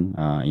they're seeing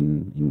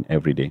in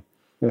every day.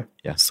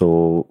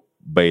 So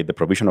by the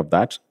provision of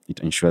that,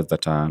 it ensures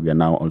that we are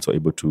now also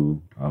able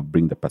to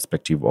bring the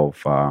perspective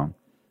of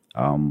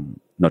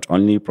not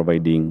only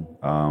providing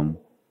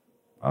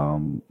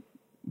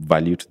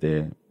value to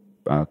the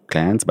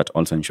clients, but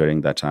also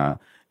ensuring that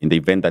in the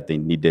event that they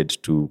needed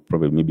to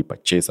probably maybe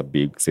purchase a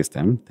big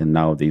system, then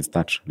now there is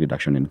that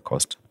reduction in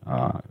cost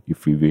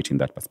if we view it in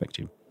that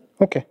perspective.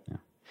 Okay.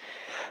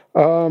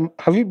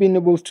 Have you been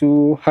able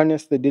to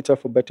harness the data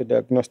for better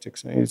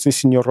diagnostics? Is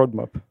this in your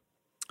roadmap?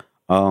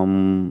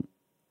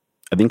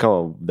 I think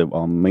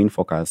our main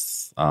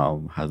focus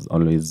has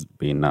always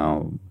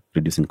been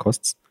reducing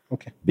costs,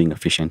 being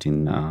efficient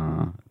in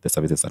the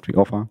services that we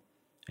offer,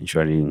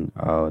 ensuring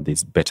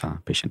there's better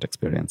patient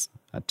experience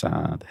at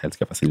the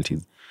healthcare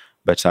facilities.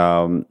 But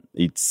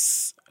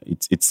it's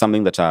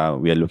something that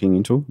we are looking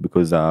into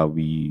because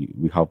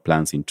we have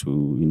plans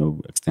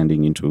into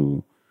extending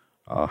into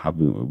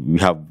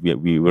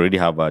we already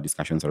have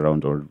discussions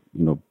around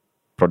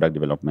product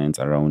developments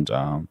around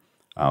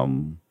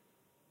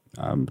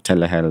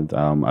telehealth,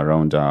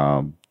 around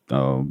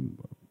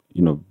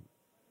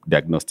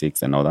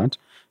diagnostics and all that.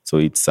 So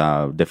it's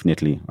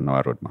definitely on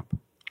our roadmap.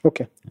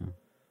 Okay.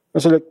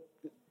 So like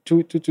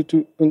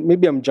to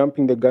maybe I'm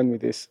jumping the gun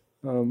with this,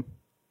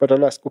 but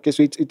I'll ask. Okay,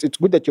 so it's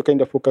good that you're kind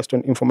of focused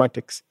on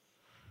informatics,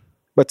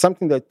 but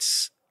something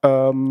that's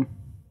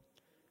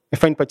I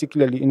find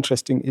particularly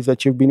interesting is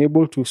that you've been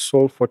able to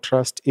solve for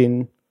trust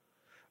in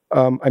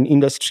an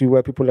industry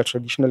where people are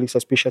traditionally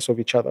suspicious of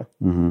each other.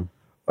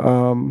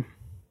 Mm-hmm.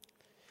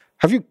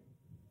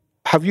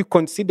 Have you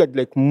considered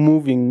like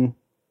moving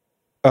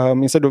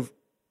instead of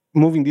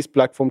moving this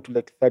platform to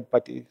like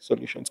third-party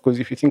solutions? Because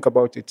if you think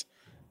about it,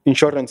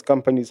 insurance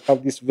companies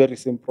have this very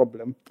same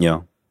problem.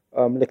 Yeah.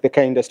 Like the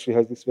car industry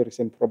has this very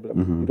same problem.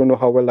 Mm-hmm. You don't know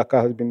how well a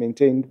car has been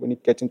maintained. When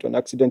it gets into an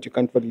accident, you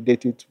can't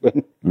validate it.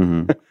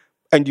 Mm-hmm.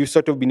 And you've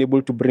sort of been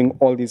able to bring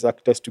all these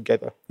actors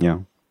together. Yeah.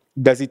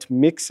 Does it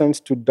make sense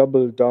to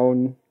double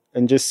down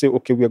and just say,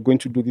 okay, we are going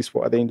to do this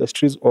for other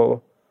industries,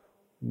 or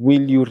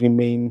will you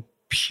remain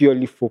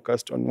purely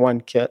focused on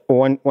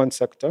one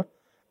sector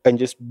and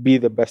just be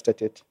the best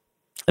at it?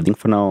 I think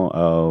for now,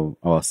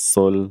 our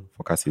sole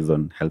focus is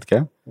on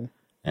healthcare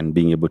and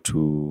being able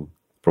to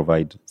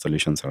provide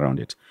solutions around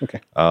it. Okay.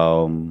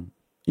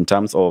 In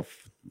terms of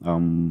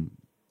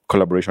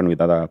collaboration with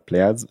other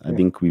players, I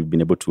think we've been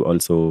able to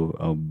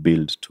also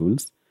build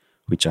tools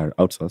which are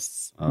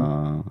outsourced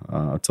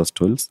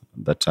tools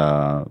that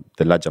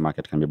the larger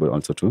market can be able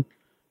also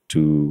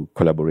to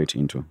collaborate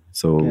into.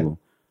 So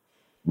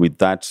with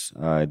that,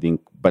 I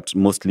think, but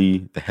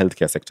mostly the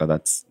healthcare sector,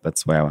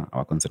 that's where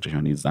our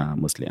concentration is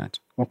mostly at.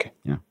 Okay.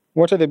 Yeah.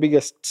 What are the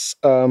biggest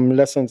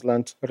lessons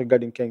learned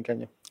regarding care in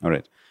Kenya? All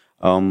right.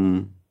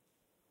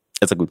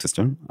 That's a good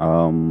question.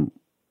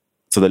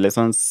 So the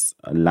lessons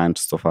learned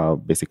so far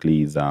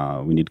basically is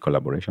we need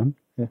collaboration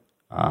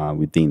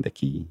within the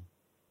key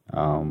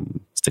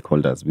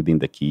stakeholders, within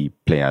the key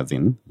players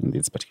in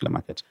this particular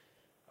market.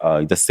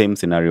 It's the same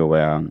scenario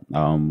where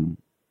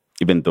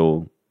even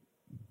though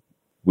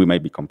we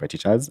might be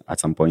competitors, at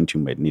some point you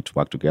might need to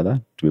work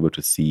together to be able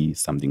to see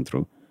something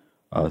through.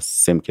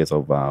 Same case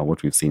of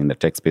what we've seen in the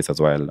tech space as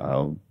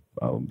well.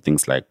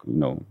 Things like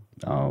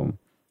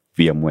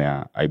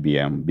VMware,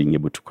 IBM being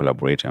able to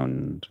collaborate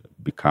and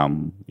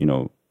become,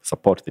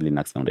 support the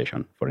Linux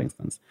Foundation, for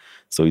instance.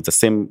 So it's the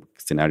same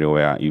scenario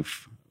where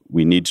if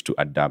we need to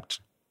adapt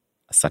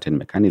a certain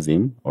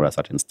mechanism or a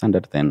certain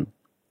standard, then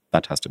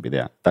that has to be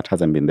there. That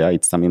hasn't been there.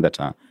 It's something that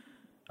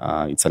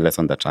it's a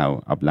lesson that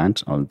I've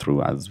learned all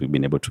through as we've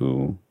been able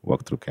to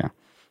work through care.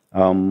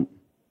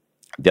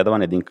 The other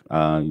one, I think,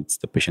 it's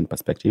the patient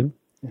perspective.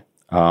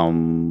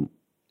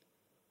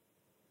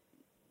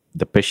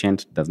 The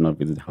patient does not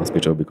visit the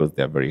hospital because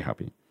they are very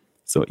happy.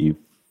 So if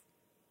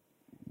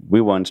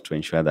we want to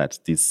ensure that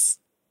this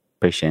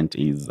patient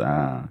is,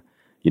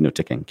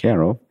 taken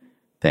care of,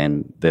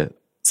 then the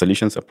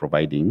solutions we're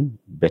providing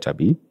better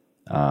be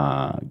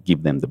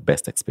give them the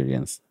best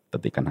experience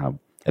that they can have.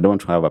 I don't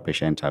want to have a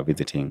patient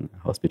visiting a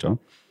hospital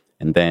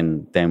and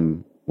then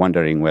them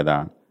wondering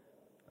whether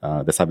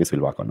the service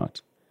will work or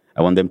not.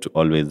 I want them to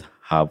always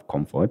have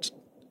comfort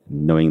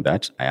knowing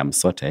that I am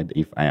sorted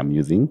if I am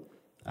using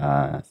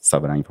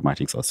Savannah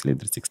Informatics or Slate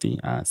 360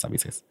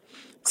 services.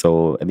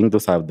 So I think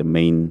those are the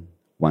main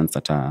ones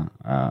that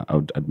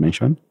I'd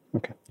mention.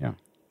 Okay. Yeah.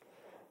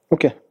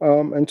 Okay.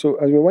 And so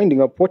as we're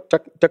winding up, what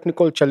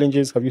technical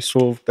challenges have you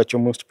solved that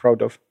you're most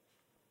proud of?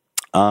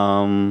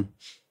 I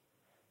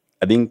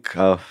think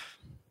there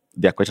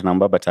are quite a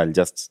number, but I'll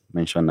just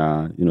mention,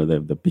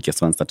 the biggest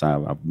ones that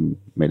have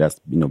made us,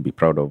 be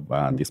proud of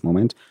this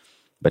moment.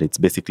 But it's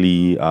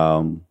basically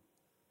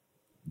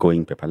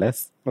going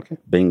paperless. Okay.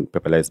 Being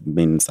paperless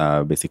means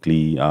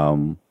basically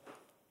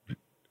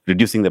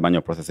reducing the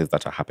manual processes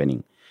that are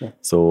happening. Yeah.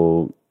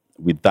 So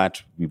with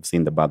that, we've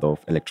seen the birth of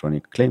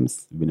electronic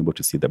claims. We've been able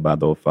to see the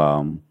birth of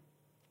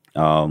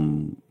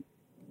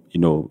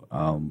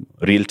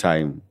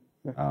real-time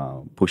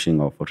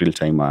pushing of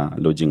real-time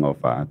lodging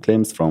of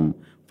claims from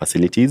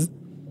facilities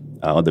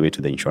all the way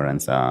to the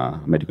insurance,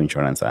 medical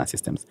insurance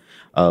systems.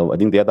 I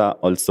think the other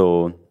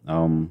also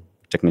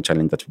technical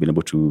challenge that we've been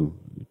able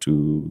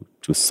to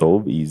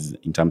solve is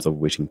in terms of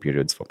waiting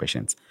periods for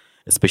patients,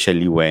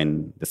 especially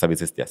when the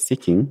services they are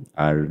seeking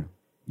are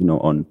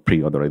on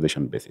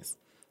pre-authorization basis.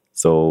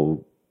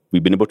 So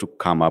we've been able to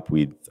come up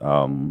with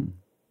an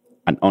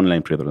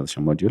online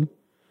pre-authorization module.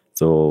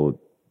 So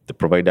the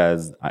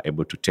providers are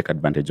able to take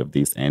advantage of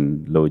this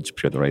and lodge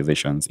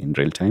pre-authorizations in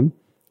real time,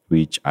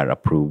 which are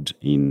approved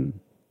in,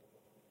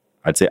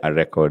 I'd say, a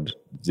record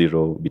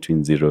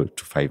between 0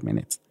 to 5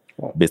 minutes.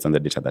 Wow. Based on the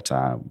data that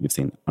we've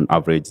seen. On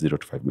average, 0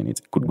 to 5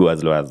 minutes. It could go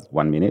as low as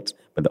 1 minute,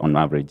 but on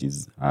average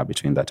is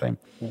between that time.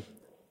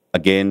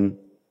 Again,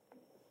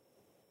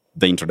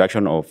 the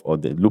introduction of or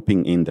the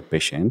looping in the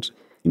patient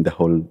in the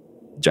whole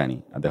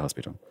journey at the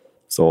hospital.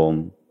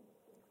 So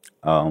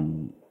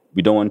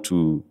we don't want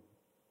to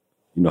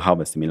have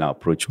a similar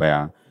approach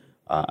where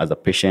as a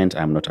patient,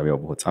 I'm not aware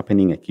of what's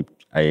happening.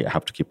 I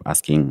have to keep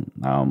asking,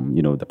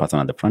 the person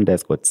at the front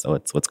desk,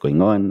 what's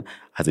going on?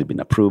 Has it been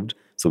approved?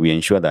 So we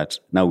ensure that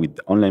now with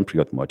the online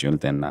pre-auth module,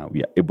 then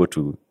we are able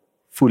to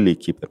fully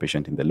keep the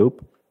patient in the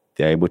loop.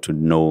 They are able to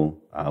know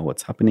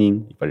what's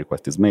happening, if a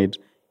request is made,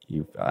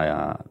 if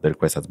the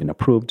request has been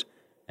approved.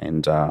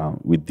 And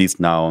with this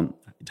now,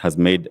 it has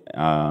made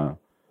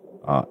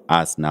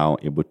us now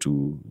able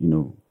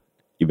to,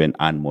 even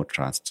earn more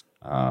trust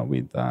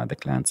with the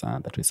clients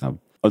that we serve.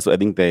 Also, I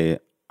think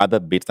the other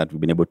bits that we've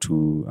been able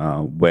to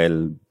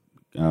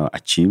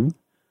achieve,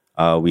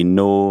 we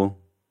know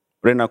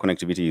right now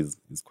connectivity is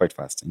quite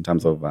fast in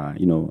terms of,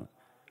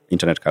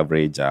 internet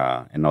coverage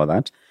and all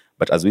that.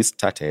 But as we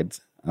started,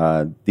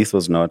 this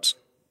was not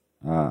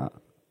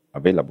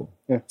available.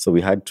 Yeah. So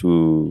we had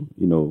to,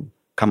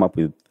 come up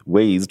with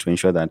ways to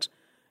ensure that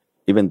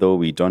even though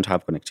we don't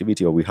have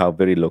connectivity or we have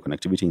very low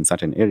connectivity in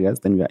certain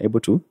areas, then we are able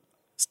to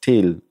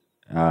still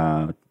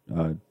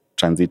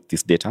transit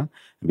this data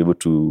and be able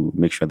to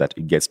make sure that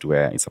it gets to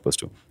where it's supposed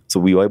to. So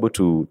we were able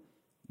to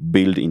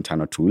build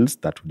internal tools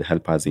that would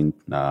help us in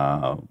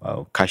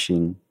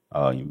caching,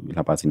 will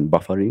help us in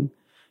buffering,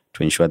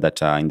 to ensure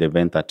that in the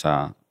event that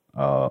a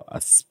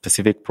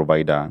specific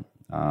provider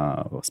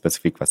or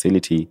specific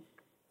facility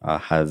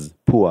has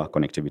poor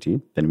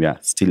connectivity, then we are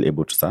still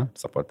able to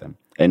support them.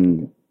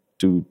 And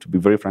to be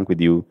very frank with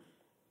you,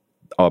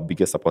 our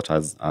biggest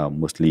supporters are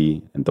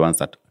mostly, and the ones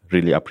that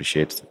really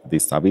appreciate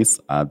this service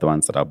are the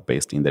ones that are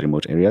based in the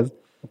remote areas,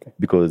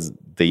 because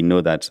they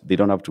know that they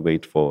don't have to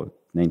wait for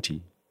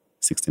 90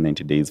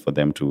 days for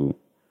them to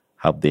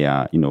have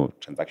their,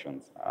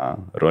 transactions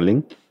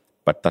rolling.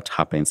 But that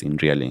happens in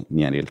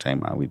near real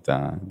time with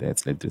the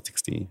SLED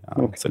 360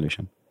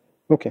 solution.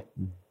 Okay.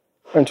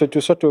 And so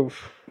to sort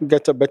of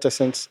get a better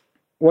sense,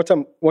 what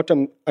I'm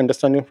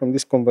understanding from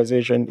this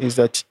conversation is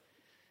that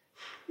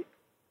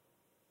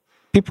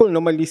people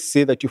normally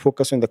say that you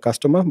focus on the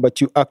customer,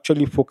 but you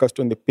actually focused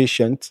on the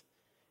patient.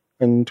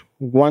 And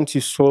once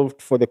you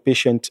solved for the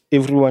patient,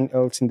 everyone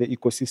else in the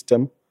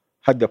ecosystem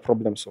had the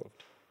problem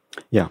solved.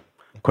 Yeah,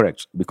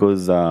 correct.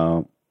 Because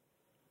the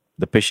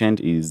patient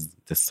is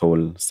the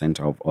sole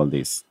center of all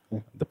this. Yeah.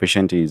 The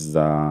patient is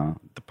the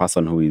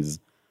person who is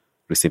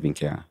receiving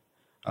care.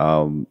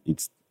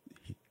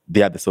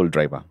 They are the sole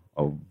driver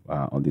of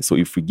all this. So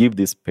if we give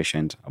this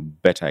patient a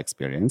better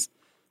experience,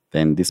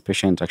 then this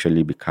patient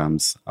actually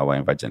becomes our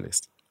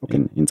evangelist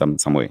in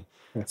some way.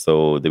 Yeah.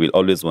 So they will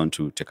always want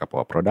to take up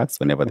our products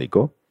whenever they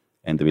go,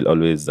 and they will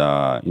always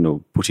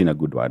put in a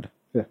good word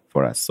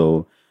for us.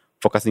 So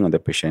focusing on the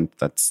patient,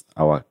 that's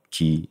our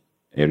key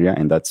area,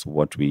 and that's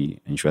what we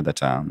ensure that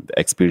the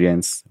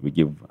experience we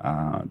give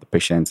the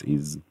patients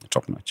is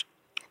top notch.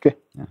 Okay,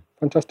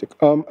 fantastic.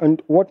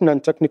 And what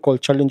non-technical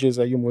challenges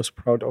are you most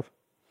proud of?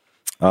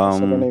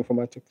 Savanna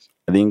Informatics.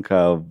 I think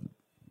I'll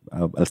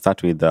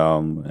start with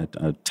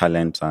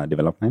talent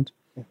development.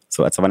 Yeah.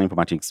 So at Savanna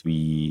Informatics,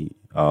 we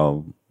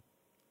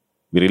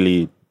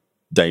really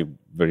dive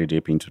very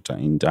deep in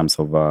terms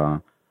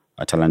of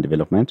talent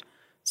development.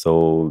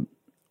 So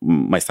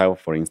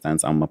myself, for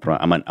instance, I'm a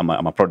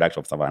product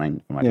of Savanna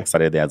Informatics. Yeah.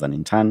 Started there as an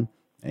intern,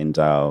 and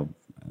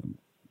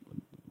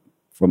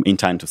from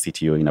intern to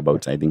CTO in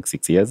about, I think,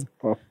 6 years.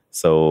 Oh.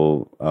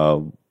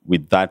 So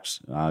with that,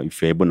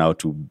 if you're able now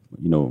to,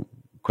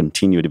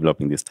 continue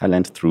developing this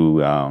talent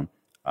through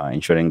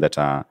ensuring that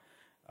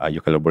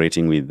you're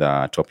collaborating with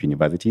top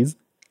universities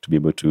to be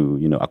able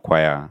to,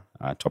 acquire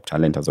top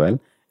talent as well,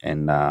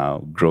 and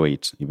grow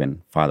it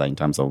even further in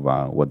terms of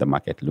what the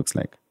market looks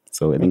like.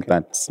 So I think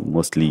that's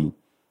mostly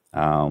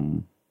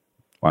one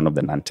of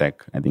the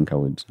non-tech I think I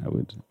would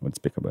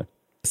speak about.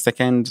 The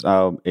second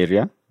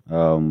area,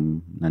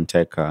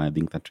 non-tech, I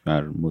think that we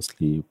are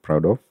mostly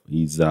proud of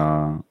is,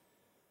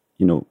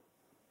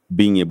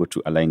 being able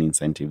to align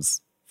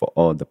incentives for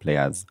all the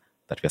players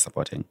that we are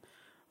supporting,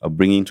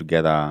 bringing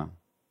together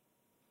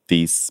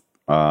these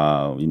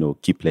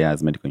key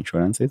players' medical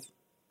insurances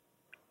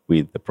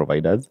with the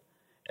providers,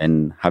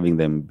 and having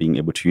them being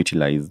able to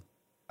utilize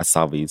a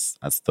service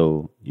as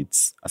though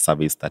it's a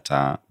service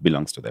that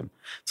belongs to them.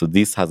 So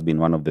this has been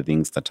one of the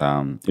things that,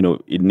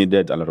 it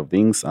needed a lot of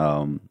things,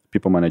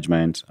 people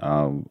management.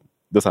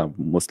 Those are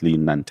mostly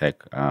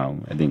non-tech,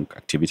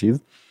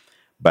 activities.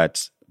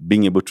 But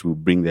being able to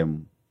bring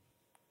them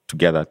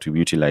together to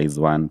utilize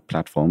one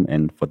platform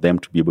and for them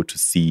to be able to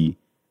see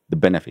the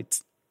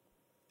benefits,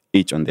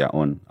 each on their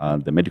own,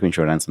 the medical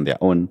insurance on their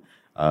own,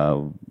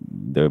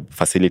 the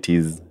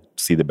facilities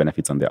see the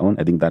benefits on their own.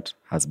 I think that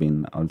has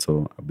been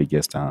also a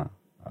biggest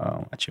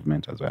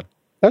achievement as well.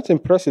 That's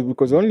impressive,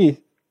 because only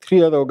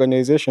 3 other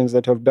organizations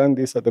that have done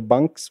this are the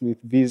banks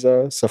with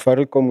Visa,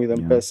 Safaricom with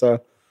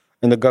M-Pesa,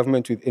 and the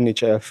government with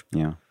NHIF.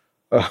 Yeah.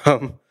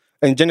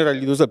 And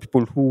generally, those are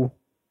people who,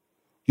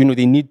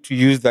 they need to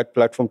use that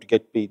platform to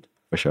get paid.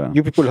 For sure.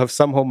 You people have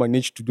somehow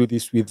managed to do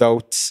this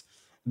without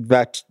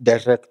that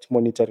direct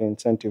monetary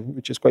incentive,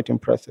 which is quite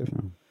impressive.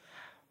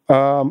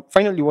 Yeah.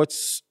 Finally,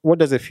 what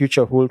does the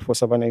future hold for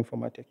Savannah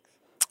Informatics?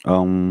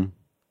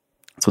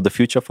 So the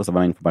future for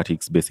Savannah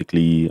Informatics,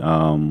 basically,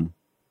 I'll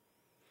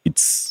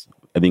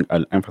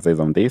emphasize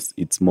on this.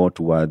 It's more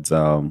towards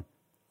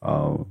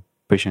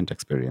patient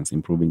experience,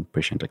 improving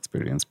patient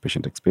experience.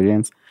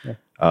 Yeah.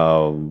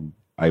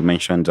 I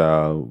mentioned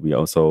we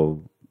are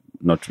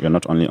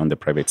not only on the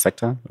private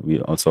sector, we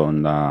are also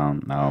on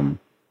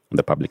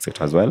the public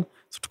sector as well.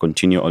 So to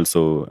continue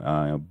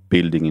also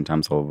building in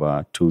terms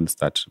of tools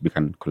that we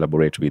can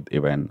collaborate with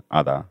even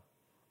other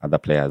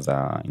players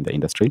in the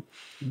industry.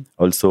 Mm-hmm.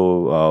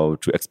 Also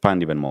to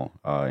expand even more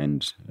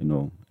and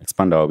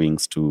expand our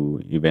wings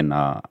to even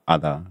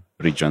other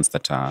regions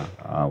that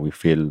we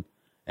feel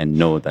and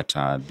know that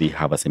they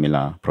have a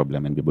similar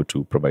problem, and be able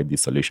to provide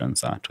these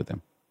solutions to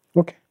them.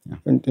 Okay. Yeah.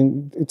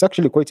 And it's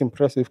actually quite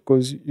impressive,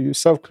 because you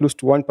serve close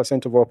to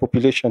 1% of our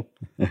population,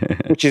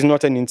 which is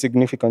not an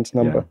insignificant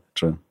number. Yeah,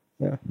 true.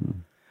 Yeah.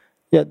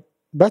 Yeah,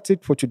 that's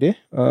it for today.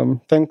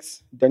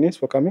 Thanks, Dennis,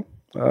 for coming.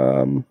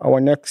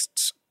 Our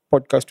next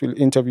podcast will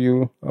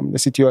interview the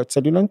CTO at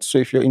Cellulant. So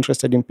if you're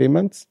interested in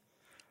payments,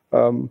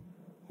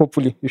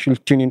 hopefully you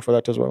should tune in for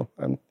that as well.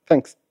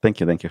 Thanks. Thank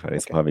you,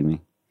 Faris, for having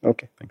me.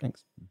 Okay,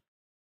 thanks.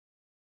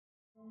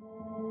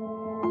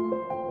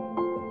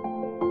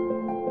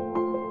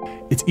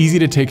 It's easy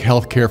to take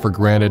healthcare for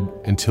granted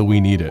until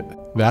we need it.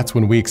 That's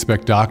when we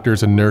expect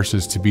doctors and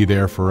nurses to be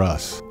there for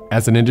us.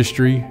 As an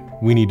industry,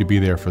 we need to be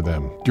there for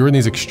them. During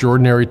these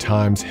extraordinary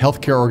times,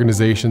 healthcare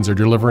organizations are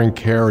delivering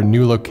care in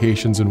new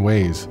locations and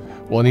ways,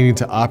 while needing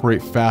to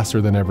operate faster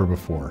than ever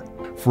before.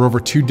 For over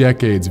 2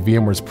 decades,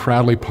 VMware's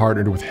proudly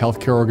partnered with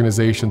healthcare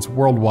organizations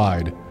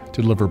worldwide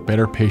to deliver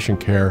better patient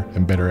care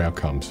and better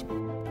outcomes.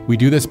 We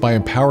do this by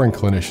empowering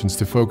clinicians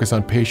to focus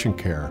on patient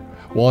care,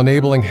 while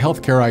enabling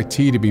healthcare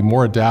IT to be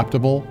more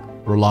adaptable,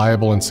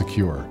 reliable, and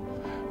secure.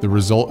 The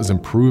result is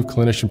improved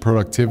clinician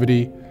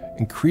productivity,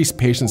 increased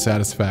patient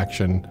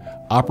satisfaction,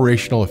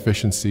 operational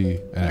efficiency,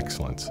 and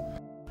excellence.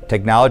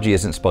 Technology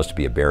isn't supposed to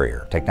be a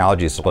barrier.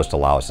 Technology is supposed to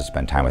allow us to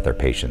spend time with our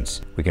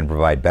patients. We can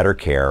provide better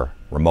care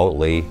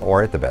remotely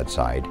or at the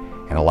bedside,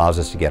 and allows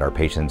us to get our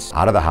patients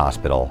out of the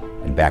hospital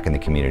and back in the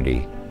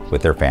community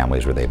with their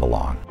families where they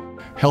belong.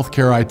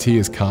 Healthcare IT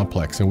is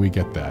complex, and we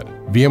get that.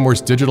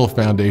 VMware's Digital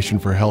Foundation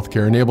for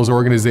Healthcare enables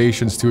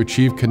organizations to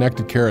achieve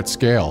connected care at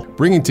scale,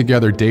 bringing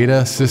together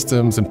data,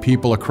 systems, and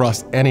people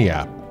across any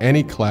app,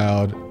 any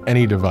cloud,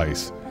 any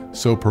device,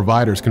 so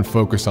providers can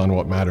focus on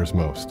what matters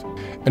most.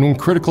 And when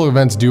critical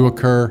events do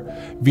occur,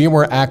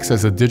 VMware acts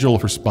as a digital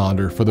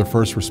responder for the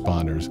first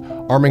responders,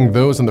 arming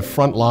those on the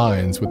front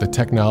lines with the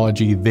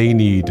technology they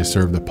need to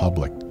serve the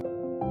public.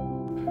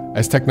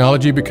 As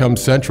technology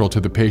becomes central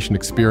to the patient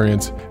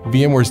experience,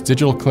 VMware's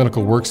digital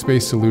clinical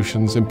workspace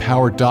solutions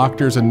empower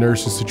doctors and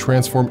nurses to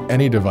transform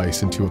any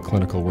device into a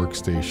clinical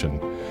workstation,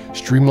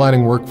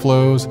 streamlining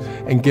workflows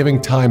and giving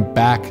time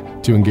back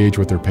to engage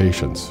with their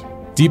patients.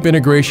 Deep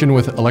integration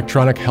with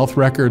electronic health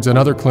records and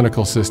other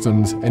clinical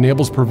systems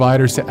enables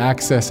providers to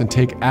access and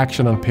take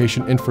action on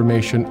patient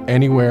information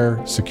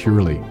anywhere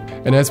securely.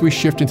 And as we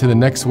shift into the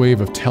next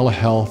wave of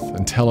telehealth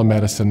and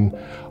telemedicine,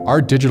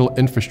 our digital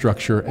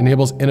infrastructure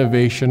enables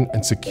innovation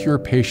and secure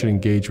patient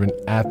engagement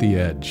at the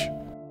edge.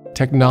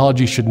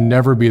 Technology should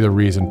never be the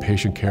reason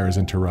patient care is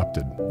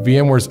interrupted.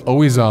 VMware's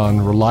always-on,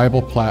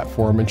 reliable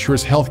platform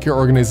ensures healthcare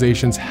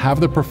organizations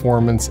have the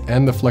performance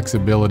and the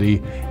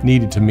flexibility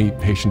needed to meet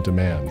patient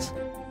demands.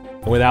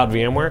 Without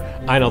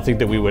VMware, I don't think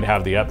that we would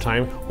have the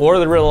uptime or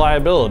the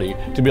reliability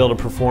to be able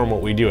to perform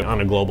what we do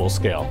on a global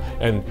scale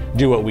and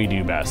do what we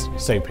do best,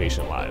 save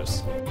patient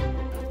lives.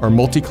 Our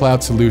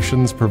multi-cloud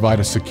solutions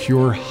provide a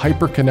secure,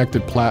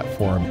 hyper-connected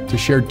platform to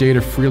share data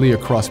freely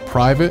across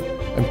private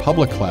and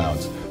public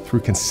clouds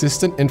through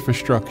consistent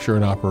infrastructure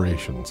and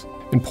operations.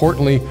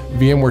 Importantly,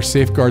 VMware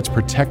safeguards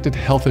protected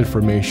health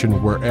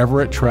information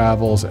wherever it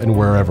travels and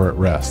wherever it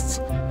rests.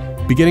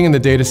 Beginning in the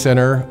data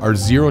center, our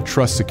zero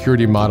trust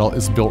security model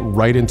is built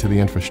right into the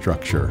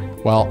infrastructure,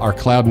 while our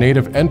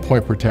cloud-native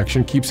endpoint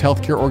protection keeps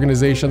healthcare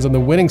organizations on the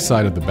winning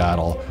side of the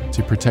battle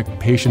to protect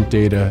patient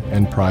data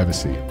and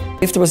privacy.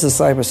 If there was a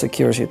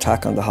cybersecurity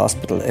attack on the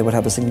hospital, it would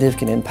have a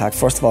significant impact,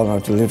 first of all, on our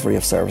delivery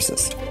of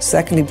services.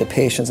 Secondly, the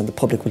patients and the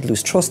public would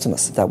lose trust in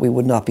us, that we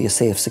would not be a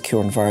safe,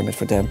 secure environment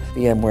for them.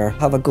 VMware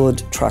have a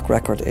good track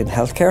record in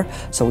healthcare,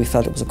 so we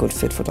felt it was a good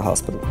fit for the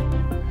hospital.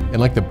 And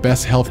like the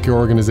best healthcare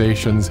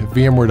organizations,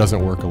 VMware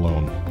doesn't work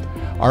alone.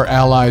 Our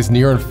allies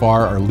near and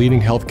far are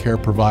leading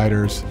healthcare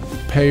providers,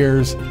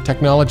 payers,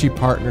 technology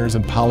partners,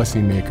 and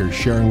policymakers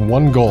sharing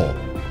one goal: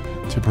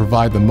 to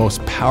provide the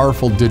most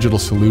powerful digital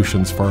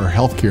solutions for our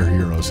healthcare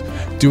heroes,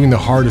 doing the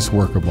hardest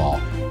work of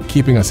all,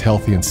 keeping us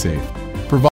healthy and safe.